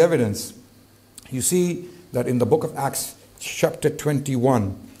look at the evidence, you see that in the book of Acts chapter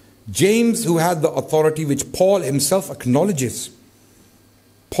 21, James, who had the authority which Paul himself acknowledges,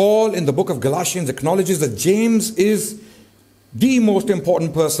 Paul in the book of Galatians acknowledges that James is the most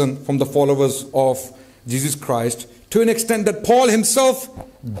important person from the followers of Jesus Christ, to an extent that Paul himself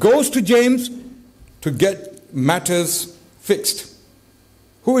goes to James to get matters fixed.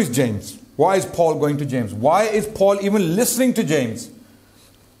 Who is James? Why is Paul going to James? Why is Paul even listening to James?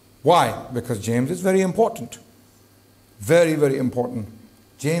 Why? Because James is very important. Very, very important.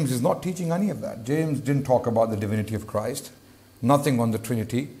 James is not teaching any of that. James didn't talk about the divinity of Christ. Nothing on the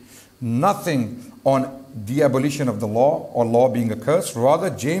Trinity. Nothing on the abolition of the law or law being a curse. Rather,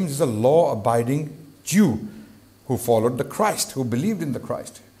 James is a law-abiding Jew who followed the Christ, who believed in the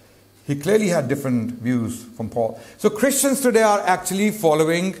Christ. He clearly had different views from Paul. So Christians today are actually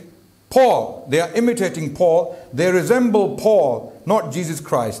following Paul. They are imitating Paul. They resemble Paul, not Jesus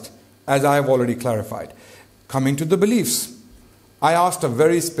Christ, as I have already clarified. Coming to the beliefs, I asked a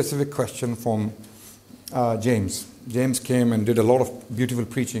very specific question from James. James came and did a lot of beautiful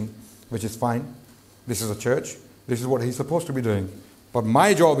preaching, which is fine. This is a church. This is what he's supposed to be doing. But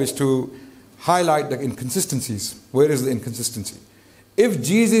my job is to highlight the inconsistencies. Where is the inconsistency? If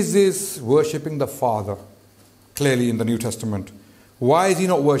Jesus is worshipping the Father, clearly in the New Testament, why is he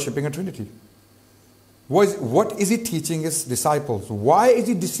not worshipping a Trinity? What is he teaching his disciples? Why is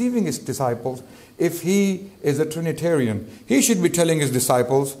he deceiving his disciples if he is a Trinitarian? He should be telling his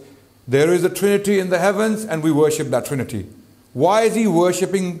disciples, there is a Trinity in the heavens and we worship that Trinity. Why is he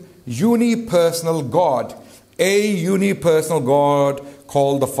worshipping unipersonal God? A unipersonal God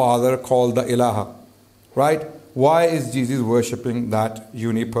called the Father, called the Ilaha. Right? Why is Jesus worshipping that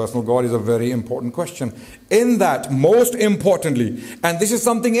unipersonal God is a very important question. In that, most importantly, and this is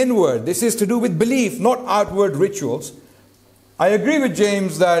something inward, this is to do with belief, not outward rituals. I agree with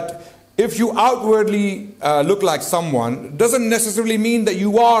James that if you outwardly look like someone, doesn't necessarily mean that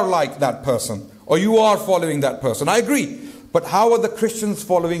you are like that person or you are following that person. I agree. But how are the Christians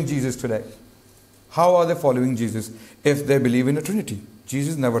following Jesus today? How are they following Jesus if they believe in a Trinity?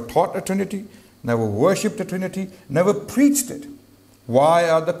 Jesus never taught a Trinity, never worshipped a Trinity, never preached it. Why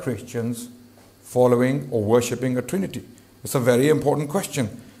are the Christians following or worshipping a Trinity? It's a very important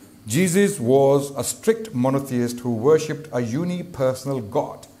question. Jesus was a strict monotheist who worshipped a unipersonal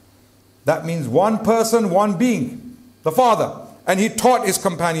God. That means one person, one being, the Father. And he taught his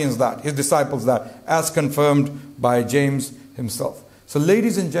companions that, his disciples that, as confirmed by James himself. So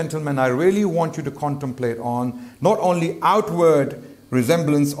ladies and gentlemen, I really want you to contemplate on not only outward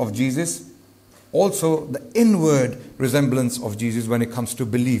resemblance of Jesus, also the inward resemblance of Jesus when it comes to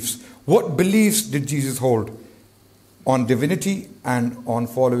beliefs. What beliefs did Jesus hold on divinity and on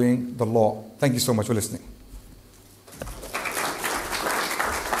following the law? Thank you so much for listening.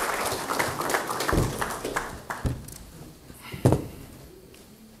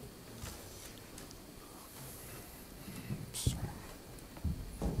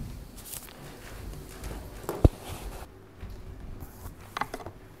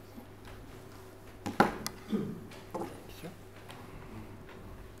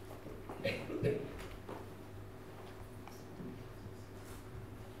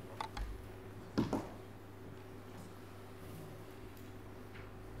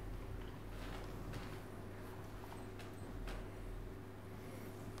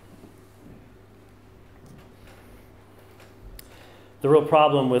 The real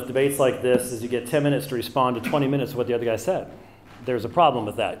problem with debates like this is you get 10 minutes to respond to 20 minutes of what the other guy said. There's a problem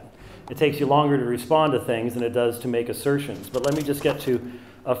with that. It takes you longer to respond to things than it does to make assertions. But let me just get to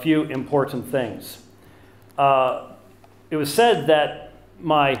a few important things. It was said that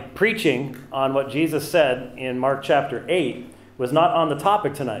my preaching on what Jesus said in Mark chapter 8 was not on the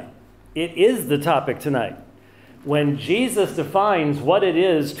topic tonight. It is the topic tonight. When Jesus defines what it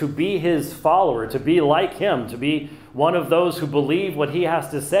is to be his follower, to be like him, to be one of those who believe what he has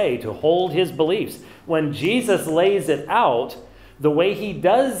to say, to hold his beliefs, when Jesus lays it out, the way he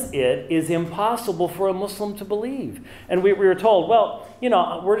does it is impossible for a Muslim to believe. And we were told, well,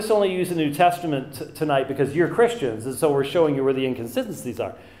 we're just only using the New Testament tonight because you're Christians, and so we're showing you where the inconsistencies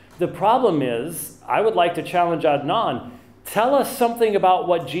are. The problem is, I would like to challenge Adnan, tell us something about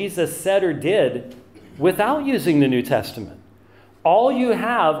what Jesus said or did without using the New Testament. All you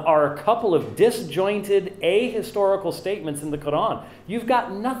have are a couple of disjointed ahistorical statements in the Quran. You've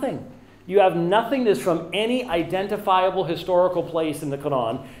got nothing. You have nothing that's from any identifiable historical place in the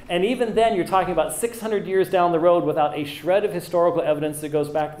Quran. And even then, you're talking about 600 years down the road without a shred of historical evidence that goes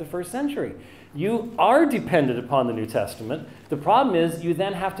back to the first century. You are dependent upon the New Testament. The problem is you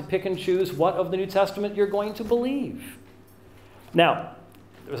then have to pick and choose what of the New Testament you're going to believe. Now,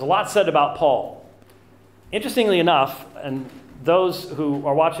 there's a lot said about Paul. Interestingly enough, and those who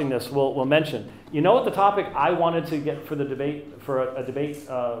are watching this will mention, you know what the topic I wanted to get for the debate, for a debate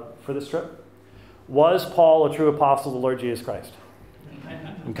for this trip? Was Paul a true apostle of the Lord Jesus Christ?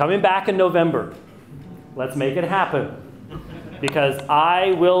 I'm coming back in November. Let's make it happen. Because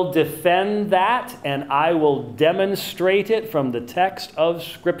I will defend that and I will demonstrate it from the text of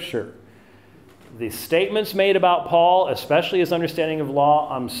Scripture. The statements made about Paul, especially his understanding of law,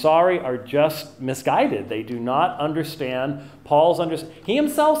 I'm sorry, are just misguided. They do not understand Paul's understanding. He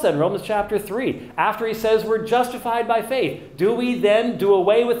himself said in Romans chapter 3, after he says we're justified by faith, do we then do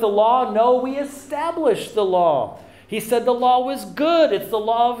away with the law? No, we establish the law. He said the law was good. It's the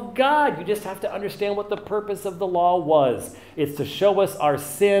law of God. You just have to understand what the purpose of the law was. It's to show us our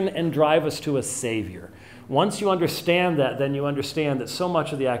sin and drive us to a Savior. Once you understand that, then you understand that so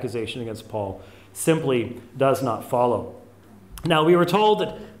much of the accusation against Paul simply does not follow. Now, we were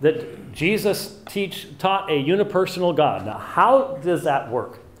told that Jesus taught a unipersonal God. Now, how does that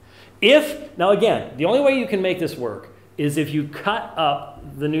work? Now again, the only way you can make this work is if you cut up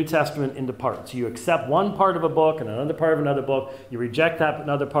the New Testament into parts. You accept one part of a book and another part of another book. You reject that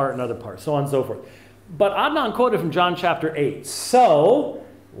another part, so on and so forth. But Adnan quoted from John chapter 8. So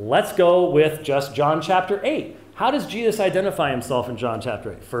let's go with just John chapter 8. How does Jesus identify himself in John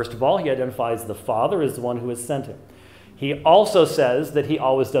chapter 8? First of all, he identifies the Father as the one who has sent him. He also says that he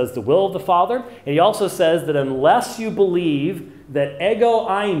always does the will of the Father. And he also says that unless you believe that ego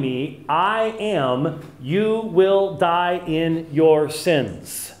eimi, I am, you will die in your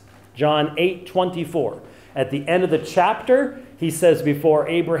sins. John 8:24. At the end of the chapter, he says, before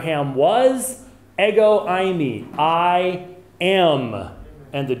Abraham was, ego eimi, I am.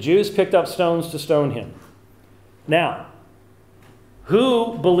 And the Jews picked up stones to stone him. Now,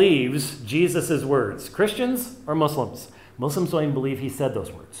 who believes Jesus' words? Christians or Muslims? Muslims don't even believe he said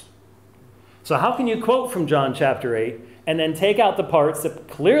those words. So how can you quote from John chapter 8 and then take out the parts that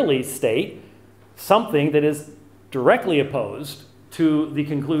clearly state something that is directly opposed to the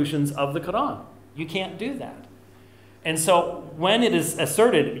conclusions of the Quran? You can't do that. And so when it is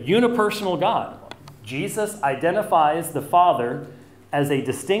asserted unipersonal God, Jesus identifies the Father as a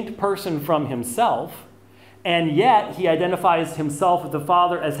distinct person from himself, and yet he identifies himself with the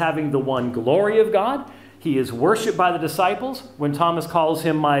Father as having the one glory of God. He is worshipped by the disciples. When Thomas calls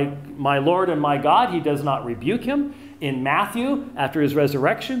him my Lord and my God, he does not rebuke him. In Matthew, after his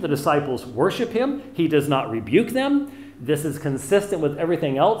resurrection, the disciples worship him. He does not rebuke them. This is consistent with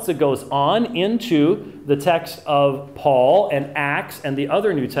everything else that goes on into the text of Paul and Acts and the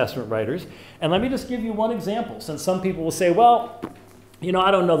other New Testament writers. And let me just give you one example, since some people will say, well,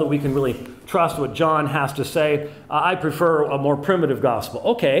 I don't know that we can really trust what John has to say. I prefer a more primitive gospel.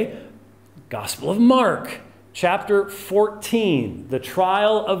 Okay, Gospel of Mark, chapter 14, the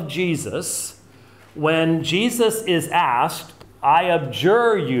trial of Jesus. When Jesus is asked, I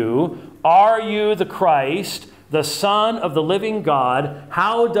abjure you, are you the Christ, the Son of the living God?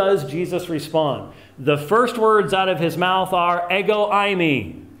 How does Jesus respond? The first words out of his mouth are, ego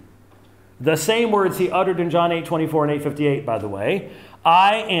eimi. The same words he uttered in John 8:24 and 8:58, by the way.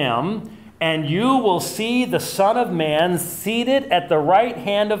 I am, and you will see the Son of Man seated at the right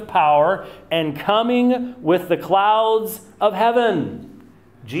hand of power and coming with the clouds of heaven.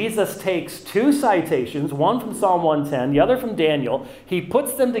 Jesus takes two citations, one from Psalm 110, the other from Daniel. He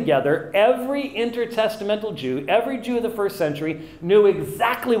puts them together. Every intertestamental Jew, every Jew of the first century knew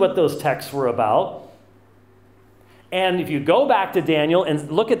exactly what those texts were about. And if you go back to Daniel and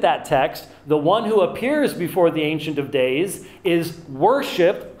look at that text, the one who appears before the Ancient of Days is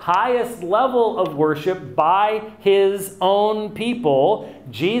worshiped, highest level of worship, by his own people.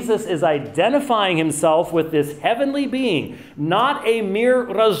 Jesus is identifying himself with this heavenly being, not a mere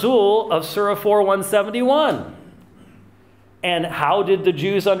Rasul of Surah 4:171. And how did the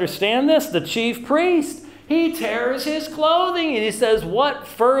Jews understand this? The chief priest. He tears his clothing and he says, what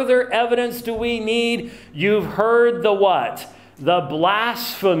further evidence do we need? You've heard the what? The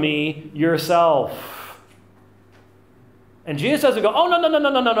blasphemy yourself. And Jesus doesn't go, oh,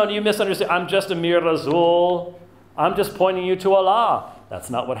 no, you misunderstand. I'm just a mere Rasul. I'm just pointing you to Allah. That's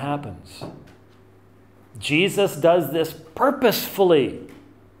not what happens. Jesus does this purposefully.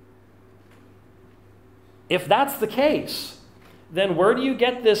 If that's the case, then where do you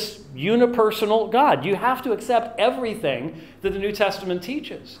get this unipersonal God? You have to accept everything that the New Testament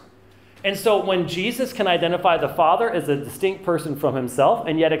teaches. And so when Jesus can identify the Father as a distinct person from himself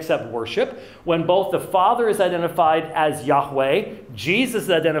and yet accept worship, when both the Father is identified as Yahweh, Jesus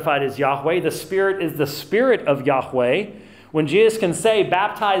is identified as Yahweh, the Spirit is the Spirit of Yahweh, when Jesus can say,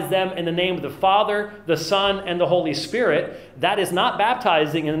 baptize them in the name of the Father, the Son, and the Holy Spirit, that is not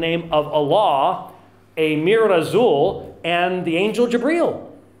baptizing in the name of Allah, a Mir Razul, and the angel Jibreel.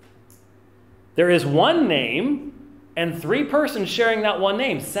 There is one name and three persons sharing that one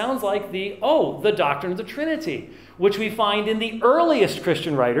name. Sounds like the doctrine of the Trinity, which we find in the earliest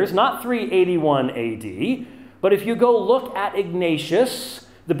Christian writers, not 381 AD, but if you go look at Ignatius,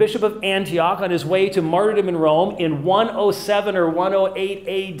 the bishop of Antioch, on his way to martyrdom in Rome in 107 or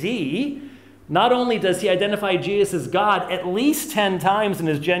 108 AD, not only does he identify Jesus as God at least 10 times in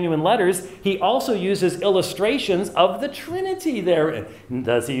his genuine letters, he also uses illustrations of the Trinity therein.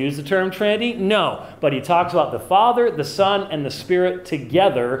 Does he use the term Trinity? No. But he talks about the Father, the Son, and the Spirit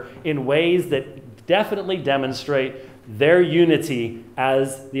together in ways that definitely demonstrate their unity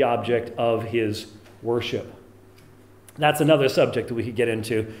as the object of his worship. That's another subject that we could get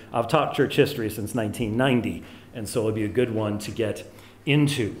into. I've taught church history since 1990, and so it would be a good one to get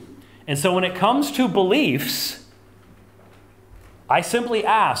into. And so when it comes to beliefs, I simply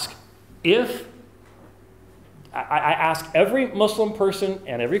ask, I ask every Muslim person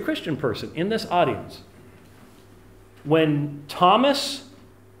and every Christian person in this audience, when Thomas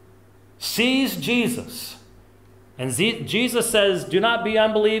sees Jesus, and Jesus says, do not be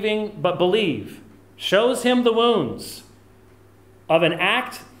unbelieving, but believe, shows him the wounds of an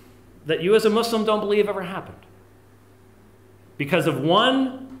act that you as a Muslim don't believe ever happened, because of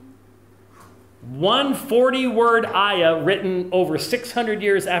one 40-word ayah written over 600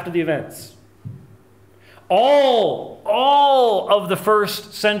 years after the events. All of the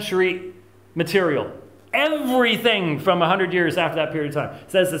first century material, everything from 100 years after that period of time,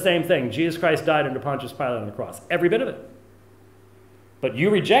 says the same thing. Jesus Christ died under Pontius Pilate on the cross. Every bit of it. But you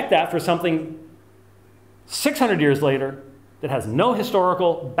reject that for something 600 years later that has no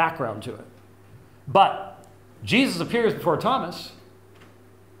historical background to it. But Jesus appears before Thomas,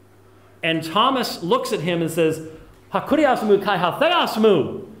 and Thomas looks at him and says, Hakuriasmu kai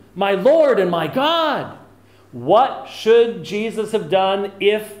hatheasmu, my Lord and my God. What should Jesus have done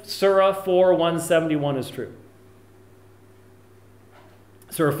if Surah 4:171 is true?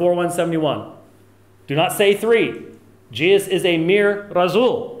 Surah 4:171. Do not say 3. Jesus is a mere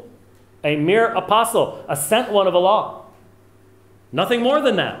Rasul, a mere apostle, a sent one of Allah. Nothing more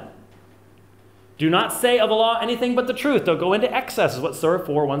than that. Do not say of Allah anything but the truth. Don't go into excess, is what Surah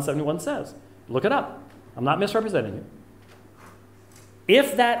 4:171 says. Look it up. I'm not misrepresenting it.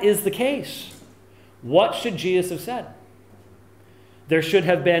 If that is the case, what should Jesus have said? There should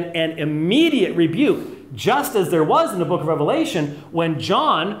have been an immediate rebuke, just as there was in the book of Revelation when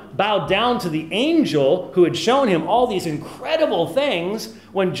John bowed down to the angel who had shown him all these incredible things.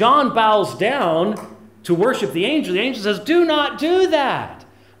 When John bows down to worship the angel says, do not do that.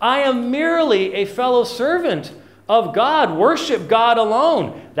 I am merely a fellow servant of God. Worship God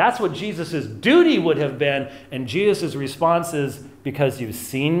alone. That's what Jesus' duty would have been. And Jesus' response is, because you've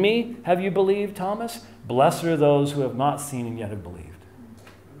seen me, have you believed, Thomas? Blessed are those who have not seen and yet have believed.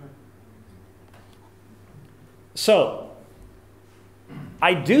 So,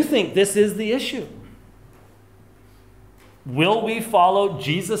 I do think this is the issue. Will we follow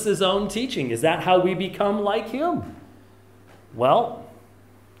Jesus' own teaching? Is that how we become like him? Well,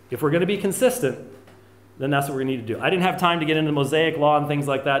 if we're going to be consistent, then that's what we need to do. I didn't have time to get into Mosaic law and things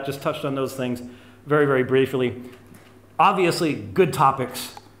like that. Just touched on those things very, very briefly. Obviously, good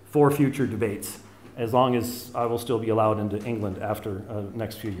topics for future debates, as long as I will still be allowed into England after the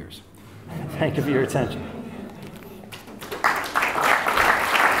next few years. Thank you for your attention.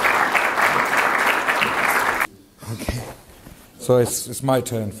 Okay. So it's my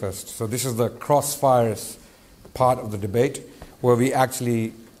turn first. So this is the crossfires part of the debate, where we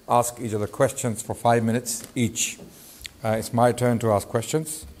actually ask each other questions for 5 minutes each. It's my turn to ask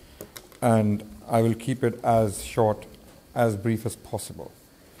questions, and I will keep it as short, as brief as possible.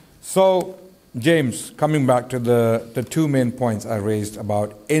 So James, coming back to the two main points I raised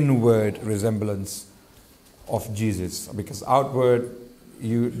about inward resemblance of Jesus, because outward,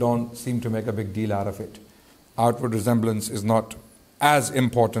 you don't seem to make a big deal out of it. Outward resemblance is not as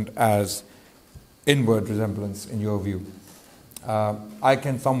important as inward resemblance in your view. I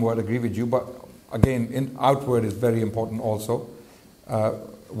can somewhat agree with you, but again, outward is very important also.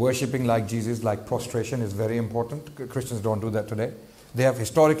 Worshipping like Jesus, like prostration, is very important. Christians don't do that today. They have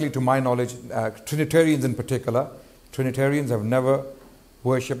historically, to my knowledge, Trinitarians in particular, Trinitarians have never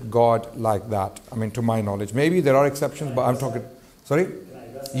worshipped God like that. I mean, to my knowledge. Maybe there are exceptions, but I'm talking... Sorry?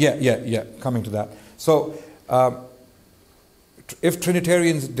 Yeah, coming to that. So, if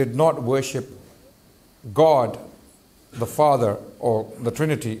Trinitarians did not worship God, the Father, or the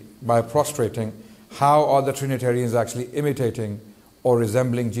Trinity by prostrating, how are the Trinitarians actually imitating or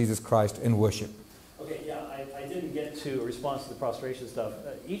resembling Jesus Christ in worship? Okay, yeah, I didn't get to a response to the prostration stuff.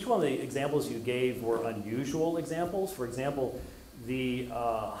 Each one of the examples you gave were unusual examples. For example, the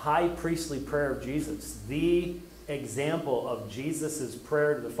high priestly prayer of Jesus, the example of Jesus'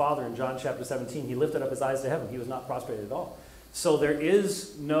 prayer to the Father in John chapter 17, he lifted up his eyes to heaven. He was not prostrated at all. So there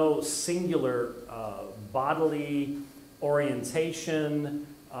is no singular bodily orientation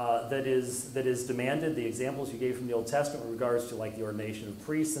that is demanded. The examples you gave from the Old Testament in regards to like the ordination of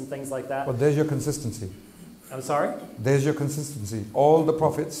priests and things like that. But there's your consistency. I'm sorry? There's your consistency. All the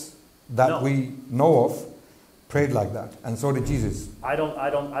prophets that we know of prayed like that, and so did Jesus. I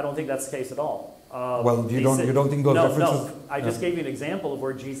don't think that's the case at all. Well, you don't think those references? No, I just gave you an example of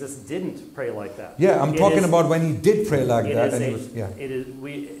where Jesus didn't pray like that. Yeah, I'm talking about when he did pray like that.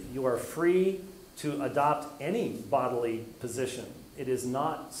 You are free to adopt any bodily position. It is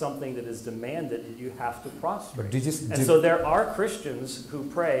not something that is demanded that you have to prostrate. So there are Christians who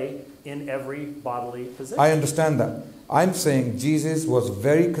pray in every bodily position. I understand that. I'm saying Jesus was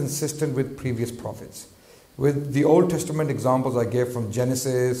very consistent with previous prophets. With the Old Testament examples I gave from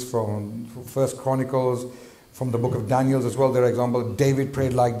Genesis, from First Chronicles, from the book of Daniel as well, there are examples. David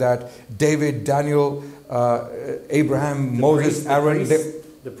prayed like that. David, Daniel, Abraham, Moses, Aaron.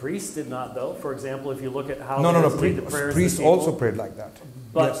 The priests did not, though. For example, if you look at how the priests also prayed like that.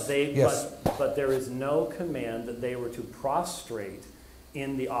 But but there is no command that they were to prostrate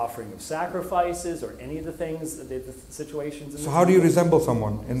in the offering of sacrifices or any of the things, the situations. So how do you resemble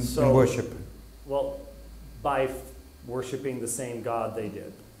someone in worship? Well, by worshiping the same God they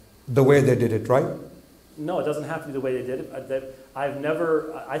did. The way they did it, right? No, it doesn't have to be the way they did it. I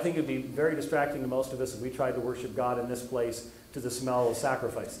think it would be very distracting to most of us if we tried to worship God in this place to the smell of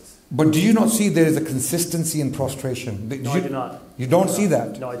sacrifices. But do you not see there is a consistency in prostration? No, I do not. You don't see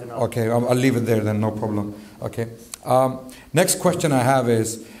that? No, I do not. Okay, I'll leave it there then, no problem. Okay. Next question I have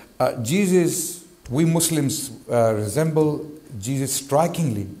is, Jesus, we Muslims resemble Jesus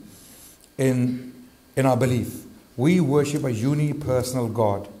strikingly in our belief. We worship a unipersonal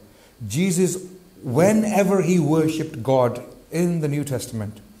God. Jesus, whenever he worshipped God in the New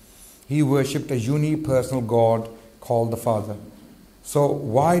Testament, he worshipped a unipersonal God called the Father. So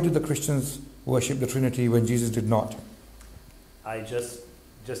why do the Christians worship the Trinity when Jesus did not? I just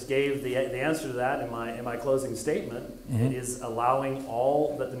gave the answer to that in my closing statement. Mm-hmm. It is allowing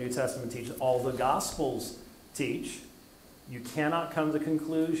all that the New Testament teaches, all the Gospels teach. You cannot come to the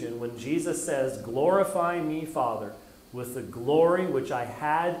conclusion when Jesus says, "Glorify me, Father, with the glory which I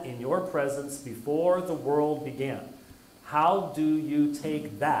had in your presence before the world began." How do you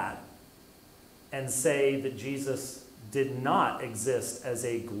take that and say that Jesus did not exist as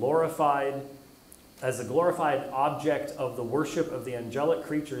a glorified object of the worship of the angelic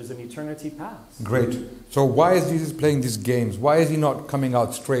creatures in eternity past? Great. So why is Jesus playing these games? Why is he not coming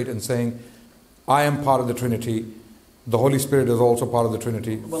out straight and saying, I am part of the Trinity, the Holy Spirit is also part of the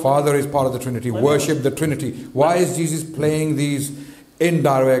Trinity, Father is part of the Trinity, worship the Trinity? Why is Jesus playing these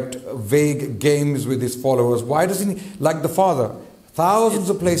indirect, vague games with his followers? Why doesn't he, like the Father, thousands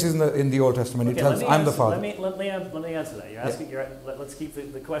of places in the Old Testament, he tells, I'm the Father. Let me answer that. You're asking, let's keep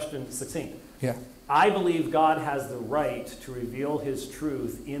the question succinct. Yeah. I believe God has the right to reveal his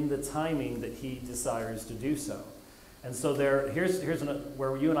truth in the timing that he desires to do so. And so here's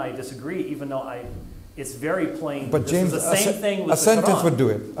where you and I disagree, even though it's very plain. But James, the same thing with a sentence would do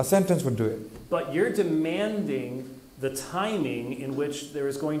it. A sentence would do it. But you're demanding the timing in which there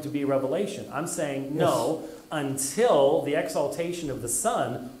is going to be revelation. I'm saying no, until the exaltation of the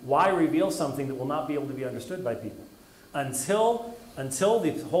Son. Why reveal something that will not be able to be understood by people? Until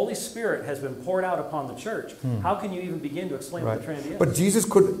the Holy Spirit has been poured out upon the church, how can you even begin to explain what the Trinity is? But Jesus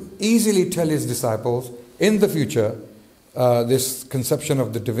could easily tell his disciples, in the future, this conception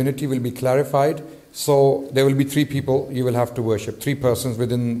of the divinity will be clarified. So there will be three people you will have to worship, three persons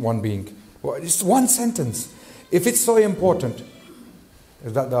within one being. Well, just one sentence. If it's so important,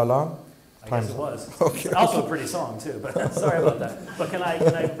 is that the alarm? I guess it was. Okay. It's also a pretty song too, but sorry about that. But can I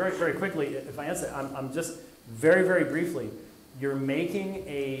very, very quickly, if I answer, I'm just very, very briefly, you're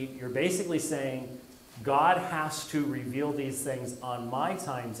basically saying God has to reveal these things on my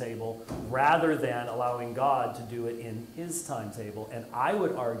timetable rather than allowing God to do it in his timetable. And I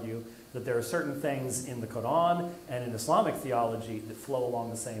would argue that there are certain things in the Quran and in Islamic theology that flow along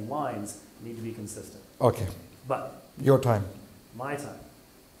the same lines, need to be consistent. Okay. But your time. My time.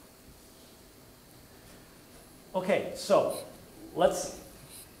 Okay, so let's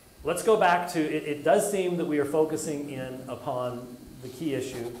go back to, it does seem that we are focusing in upon the key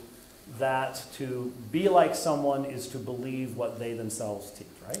issue that to be like someone is to believe what they themselves teach,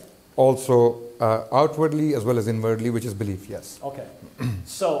 right? Also outwardly as well as inwardly, which is belief, yes. Okay,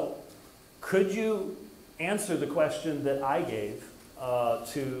 so could you answer the question that I gave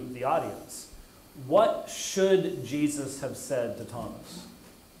to the audience? What should Jesus have said to Thomas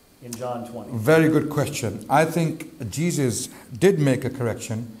in John 20? Very good question. I think Jesus did make a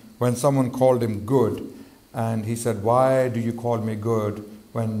correction when someone called him good. And he said, why do you call me good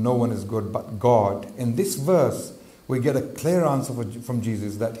when no one is good but God? In this verse, we get a clear answer from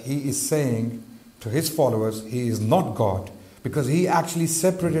Jesus that he is saying to his followers, he is not God. Because he actually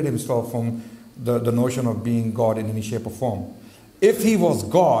separated himself from the notion of being God in any shape or form. If he was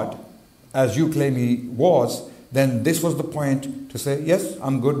God, as you claim he was, then this was the point to say, yes,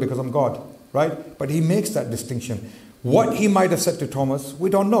 I'm good because I'm God, right? But he makes that distinction. What he might have said to Thomas, we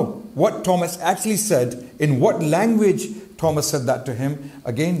don't know. What Thomas actually said, in what language Thomas said that to him,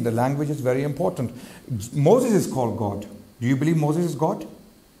 again, the language is very important. Moses is called God. Do you believe Moses is God?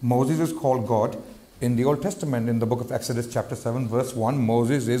 Moses is called God in the Old Testament, in the book of Exodus chapter 7, verse 1,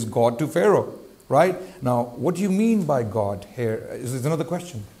 Moses is God to Pharaoh, right? Now, what do you mean by God here? Is another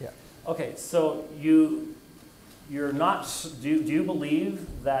question. Yeah. Okay, so you're not, do you believe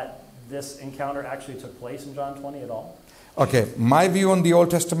that this encounter actually took place in John 20 at all? Okay, my view on the Old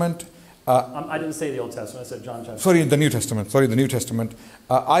Testament. I didn't say the Old Testament, I said John chapter. Sorry, the New Testament.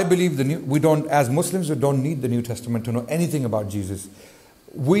 I believe we don't, as Muslims, we don't need the New Testament to know anything about Jesus.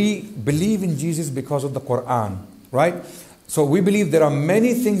 We believe in Jesus because of the Quran, right? So we believe there are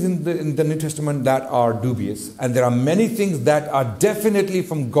many things in the New Testament that are dubious, and there are many things that are definitely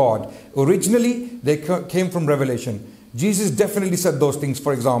from God. Originally, they came from revelation. Jesus definitely said those things.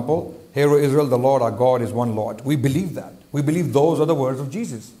 For example, Hear, O Israel, the Lord our God is one Lord. We believe that. We believe those are the words of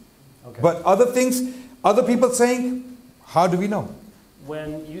Jesus. Okay. But other things, other people saying, how do we know?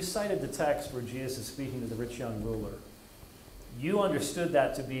 When you cited the text where Jesus is speaking to the rich young ruler, you understood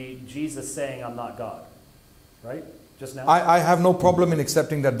that to be Jesus saying, I'm not God, right? Just now? I have no problem in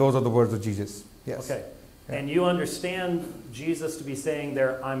accepting that those are the words of Jesus. Yes. Okay. Yeah. And you understand Jesus to be saying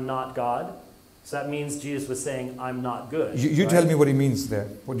there, I'm not God? So that means Jesus was saying, I'm not good. You tell me what he means there.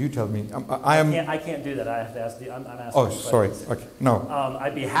 What do you tell me? I can't do that. I have to ask I'm asking. Oh, sorry. Okay. No.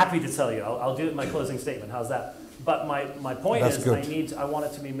 I'd be happy to tell you. I'll do it in my closing statement. How's that? But my point That's is, good. I want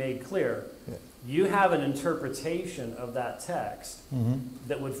it to be made clear. Yeah. You have an interpretation of that text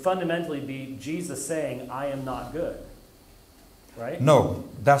that would fundamentally be Jesus saying, I am not good. Right? No,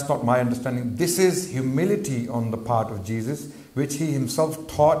 that's not my understanding. This is humility on the part of Jesus, which he himself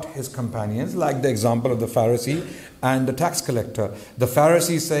taught his companions, like the example of the Pharisee and the tax collector. The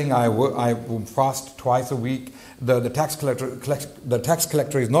Pharisee saying, I will fast twice a week. The tax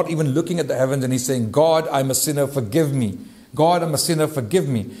collector is not even looking at the heavens, and he's saying, God, I'm a sinner, forgive me. God, I'm a sinner, forgive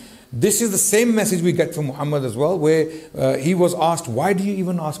me. This is the same message we get from Muhammad as well, where he was asked, why do you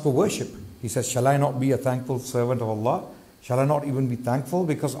even ask for worship? He says, shall I not be a thankful servant of Allah? Shall I not even be thankful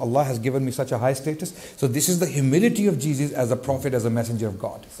because Allah has given me such a high status? So this is the humility of Jesus as a prophet, as a messenger of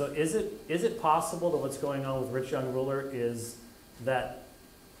God. So is it possible that what's going on with rich young ruler is that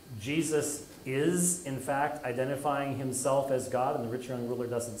Jesus is in fact identifying himself as God and the rich young ruler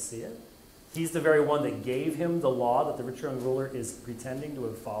doesn't see it? He's the very one that gave him the law that the rich young ruler is pretending to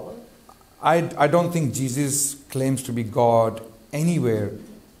have followed? I don't think Jesus claims to be God anywhere,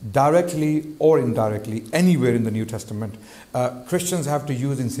 directly or indirectly, anywhere in the New Testament. Christians have to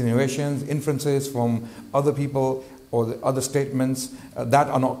use insinuations, inferences from other people or the other statements that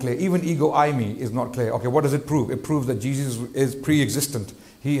are not clear. Even ego I me is not clear. Okay, what does it prove? It proves that Jesus is pre-existent.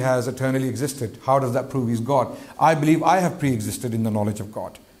 He has eternally existed. How does that prove he's God? I believe I have pre-existed in the knowledge of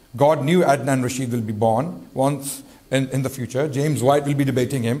God. God knew Adnan Rashid will be born once in the future. James White will be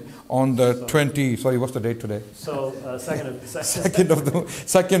debating him on the what's the date today? So,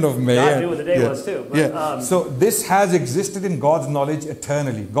 2nd of May. God knew what the day was too. But, so this has existed in God's knowledge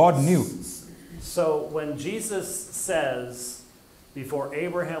eternally. God knew. So when Jesus says Before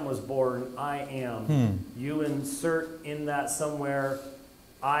Abraham was born, I am. You insert in that somewhere,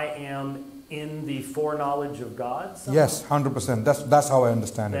 I am in the foreknowledge of God? Somehow? Yes, 100%. That's how I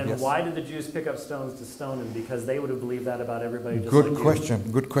understand Then it. Yes. why did the Jews pick up stones to stone him? Because they would have believed that about everybody just Good like you.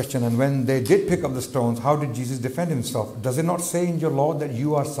 question. Good question. And when they did pick up the stones, how did Jesus defend himself? Does it not say in your law that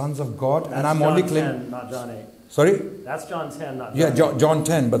you are sons of God? That's and I'm John only 10, not John 8. Sorry? That's John 10, not John Yeah, 8. John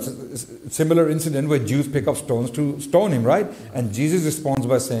 10, but similar incident where Jews pick up stones to stone him, right? And Jesus responds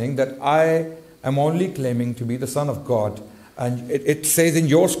by saying that I am only claiming to be the Son of God. And it says in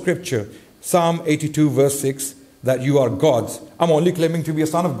your scripture, Psalm 82 verse 6, that you are God's. I'm only claiming to be a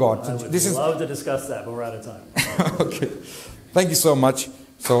son of God. I would love to discuss that, but we're out of time. Okay. Thank you so much.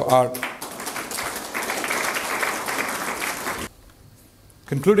 So our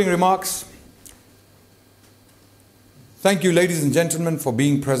concluding remarks. Thank you, ladies and gentlemen, for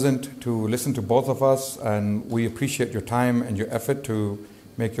being present to listen to both of us, and we appreciate your time and your effort to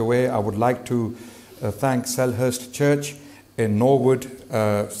make your way. I would like to thank Selhurst Church in Norwood,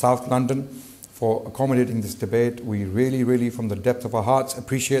 South London, for accommodating this debate. We really, really, from the depth of our hearts,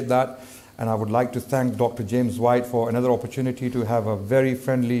 appreciate that. And I would like to thank Dr. James White for another opportunity to have a very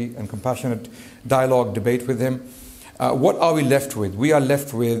friendly and compassionate dialogue debate with him. What are we left with? We are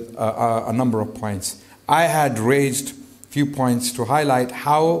left with a number of points. I had raised few points to highlight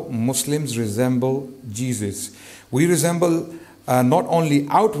how Muslims resemble Jesus. We resemble not only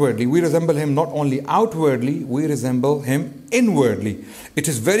outwardly, we resemble him not only outwardly, we resemble him inwardly. It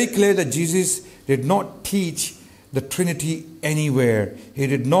is very clear that Jesus did not teach the Trinity anywhere. He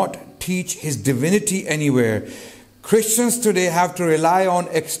did not teach his divinity anywhere. Christians today have to rely on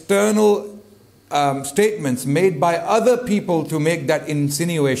external statements made by other people to make that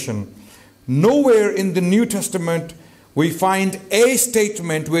insinuation. Nowhere in the New Testament we find a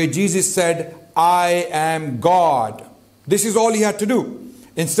statement where Jesus said, I am God. This is all he had to do.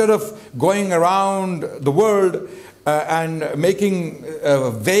 Instead of going around the world and making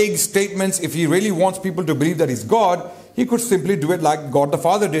vague statements, if he really wants people to believe that he's God, he could simply do it like God the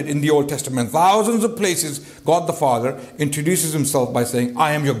Father did in the Old Testament. Thousands of places, God the Father introduces himself by saying,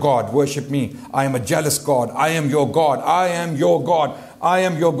 I am your God, worship me. I am a jealous God. I am your God. I am your God. I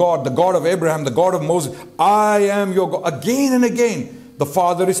am your God, the God of Abraham, the God of Moses. I am your God. Again and again, the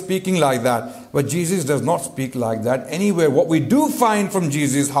Father is speaking like that. But Jesus does not speak like that anywhere. What we do find from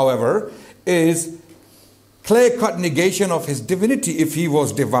Jesus, however, is clear-cut negation of his divinity if he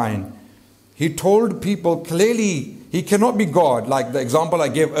was divine. He told people clearly he cannot be God. Like the example I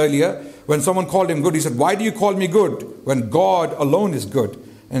gave earlier, when someone called him good, he said, why do you call me good when God alone is good?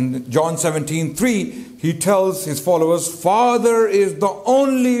 In John 17:3, he tells his followers, Father is the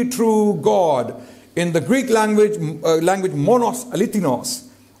only true God. In the Greek language, monos, alitinos,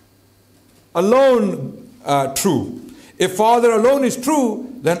 alone true. If Father alone is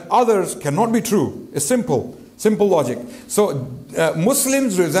true, then others cannot be true. It's simple logic. So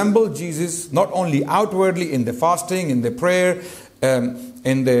Muslims resemble Jesus not only outwardly in the fasting, in the prayer,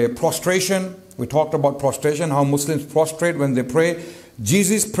 in the prostration. We talked about prostration, how Muslims prostrate when they pray.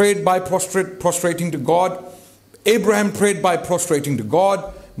 Jesus prayed by prostrating to God. Abraham prayed by prostrating to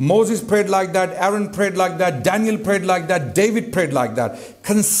God. Moses prayed like that. Aaron prayed like that. Daniel prayed like that. David prayed like that.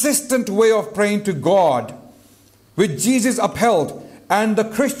 Consistent way of praying to God, which Jesus upheld. And the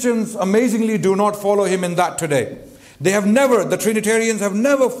Christians amazingly do not follow him in that today. The Trinitarians have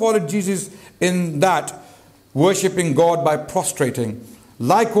never followed Jesus in that, worshipping God by prostrating.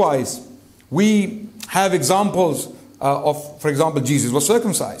 Likewise, we have examples for example, Jesus was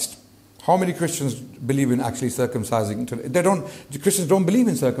circumcised. How many Christians believe in actually circumcising today? Christians don't believe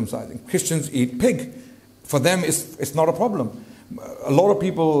in circumcising. Christians eat pig. For them, it's not a problem. A lot of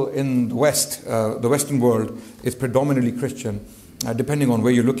people in the West, the Western world, is predominantly Christian, depending on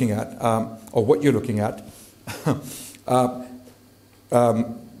where you're looking at or what you're looking at.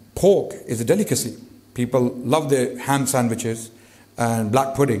 Pork is a delicacy. People love their ham sandwiches and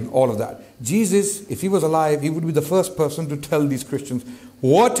black pudding, all of that. Jesus, if he was alive, he would be the first person to tell these Christians,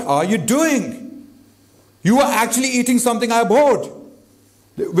 what are you doing? You are actually eating something I abhorred,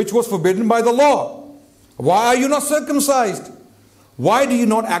 which was forbidden by the law. Why are you not circumcised? Why do you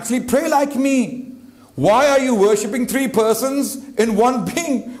not actually pray like me? Why are you worshipping three persons in one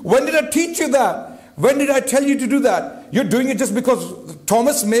being? When did I teach you that? When did I tell you to do that? You're doing it just because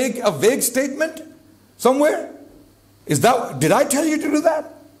Thomas made a vague statement somewhere? Did I tell you to do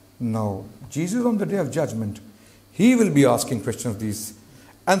that? No. Jesus on the day of judgment, he will be asking Christians these.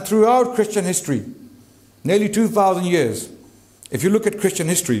 And throughout Christian history, nearly 2,000 years, if you look at Christian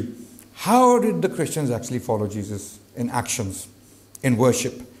history, how did the Christians actually follow Jesus in actions, in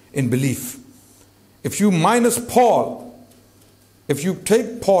worship, in belief? If you minus Paul, If you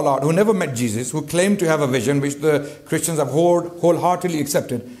take Paul out, who never met Jesus, who claimed to have a vision, which the Christians have wholeheartedly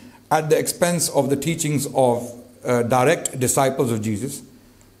accepted, at the expense of the teachings of direct disciples of Jesus,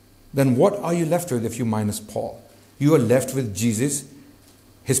 then what are you left with if you minus Paul? You are left with Jesus,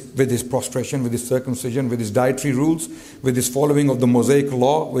 with his prostration, with his circumcision, with his dietary rules, with his following of the Mosaic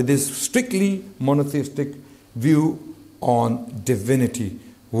law, with his strictly monotheistic view on divinity.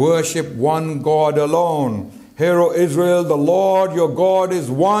 Worship one God alone. Hear, O Israel, the Lord your God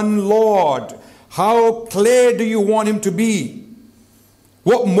is one Lord. How clear do you want him to be?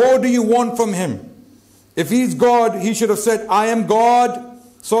 What more do you want from him? If he's God, he should have said, I am God,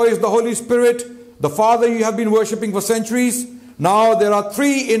 so is the Holy Spirit, the Father you have been worshipping for centuries. Now there are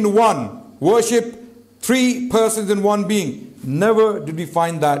three in one. Worship three persons in one being. Never did we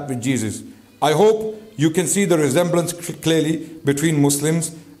find that with Jesus. I hope you can see the resemblance clearly between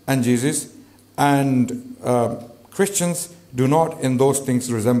Muslims and Jesus. And Christians do not in those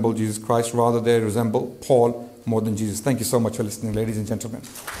things resemble Jesus Christ. Rather, they resemble Paul more than Jesus. Thank you so much for listening, ladies and gentlemen.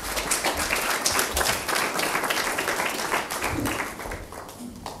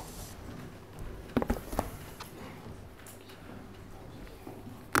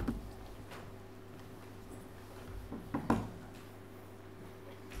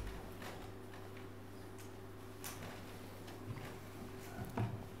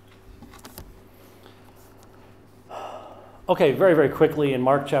 Okay, very, very quickly, in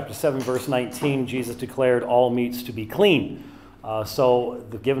Mark chapter 7, verse 19, Jesus declared all meats to be clean.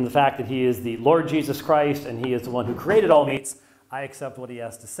 Given the fact that he is the Lord Jesus Christ and he is the one who created all meats, I accept what he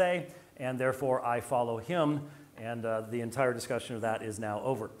has to say, and therefore I follow him, and the entire discussion of that is now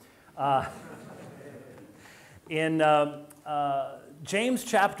over. In James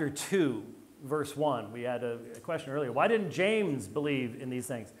chapter 2, verse 1, we had a question earlier. Why didn't James believe in these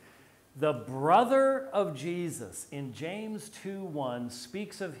things? The brother of Jesus in James 2:1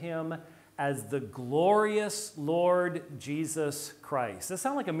 speaks of him as the glorious Lord Jesus Christ. Does that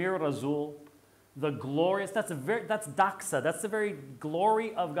sound like Amir Razul? The glorious, that's Daksa, that's the very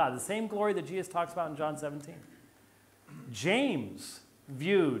glory of God, the same glory that Jesus talks about in John 17. James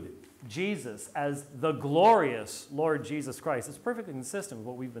viewed Jesus as the glorious Lord Jesus Christ. It's perfectly consistent with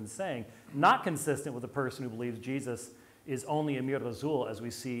what we've been saying, not consistent with a person who believes Jesus is only Amir Razul, as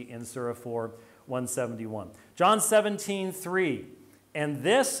we see in Surah 4, 171. John 17:3, and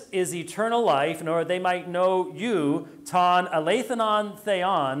this is eternal life, in order they might know you, ton alethanon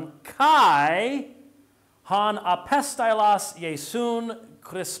theon, kai han apestilas Jesun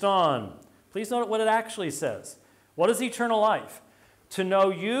Christon. Please note what it actually says. What is eternal life? To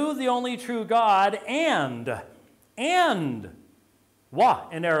know you, the only true God, and wa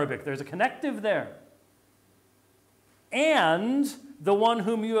in Arabic. There's a connective there. And the one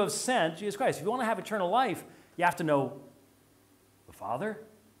whom you have sent, Jesus Christ. If you want to have eternal life, you have to know the Father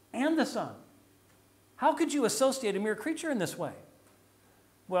and the Son. How could you associate a mere creature in this way?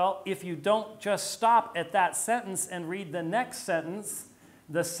 Well, if you don't just stop at that sentence and read the next sentence,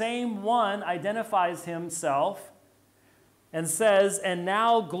 the same one identifies himself and says, and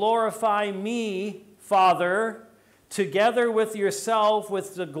now glorify me, Father, together with yourself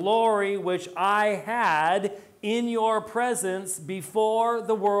with the glory which I had in your presence before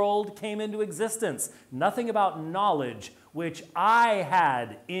the world came into existence. Nothing about knowledge, which I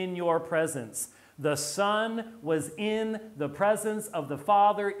had in your presence. The Son was in the presence of the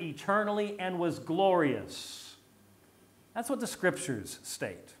Father eternally and was glorious. That's what the Scriptures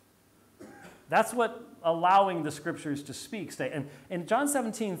state. That's what allowing the Scriptures to speak state. And in John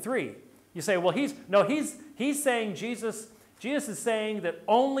 17:3, you say, well, he's saying Jesus is saying that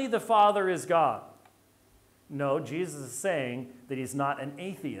only the Father is God. No, Jesus is saying that he's not an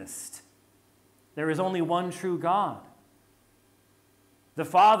atheist. There is only one true God. The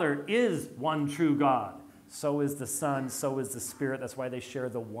Father is one true God. So is the Son, so is the Spirit. That's why they share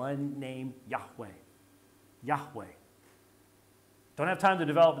the one name, Yahweh. Yahweh. Don't have time to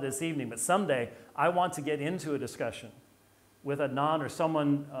develop it this evening, but someday I want to get into a discussion with Adnan or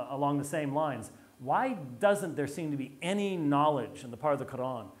someone along the same lines. Why doesn't there seem to be any knowledge in the part of the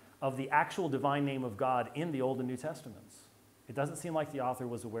Quran of the actual divine name of God in the Old and New Testaments? It doesn't seem like the author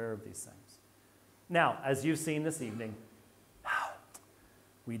was aware of these things. Now, as you've seen this evening,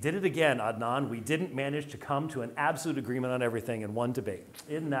 we did it again, Adnan. We didn't manage to come to an absolute agreement on everything in one debate.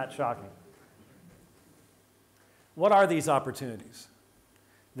 Isn't that shocking? What are these opportunities?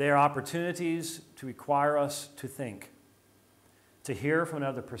 They are opportunities to require us to think, to hear from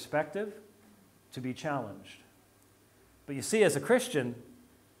another perspective, to be challenged. But you see, as a Christian,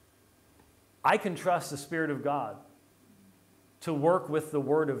 I can trust the Spirit of God to work with the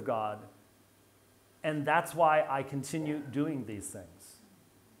Word of God And that's why I continue doing these things.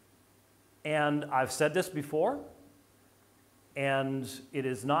 And I've said this before, and it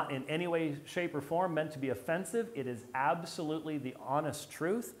is not in any way, shape, or form meant to be offensive. It is absolutely the honest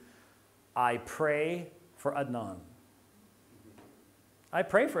truth. I pray for Adnan. I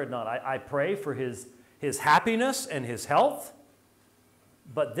pray for Adnan. I pray for his happiness and his health.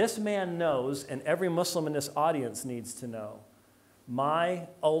 But this man knows, and every Muslim in this audience needs to know, my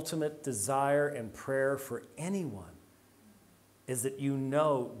ultimate desire and prayer for anyone is that you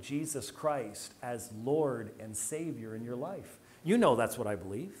know Jesus Christ as Lord and Savior in your life. You know that's what I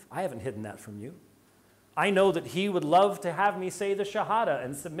believe. I haven't hidden that from you. I know that he would love to have me say the Shahada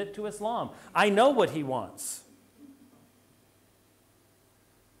and submit to Islam. I know what he wants.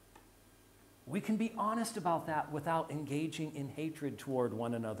 We can be honest about that without engaging in hatred toward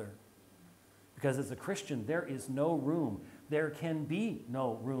one another. Because as a Christian, there is no room, there can be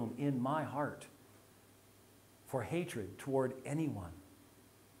no room in my heart for hatred toward anyone.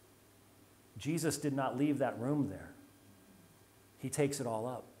 Jesus did not leave that room there. He takes it all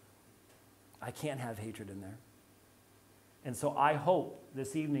up. I can't have hatred in there. And so I hope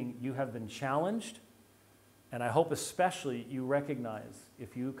this evening you have been challenged, and I hope especially you recognize,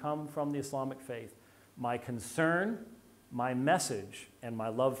 if you come from the Islamic faith, my concern, my message, and my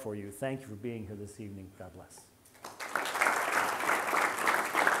love for you. Thank you for being here this evening. God bless.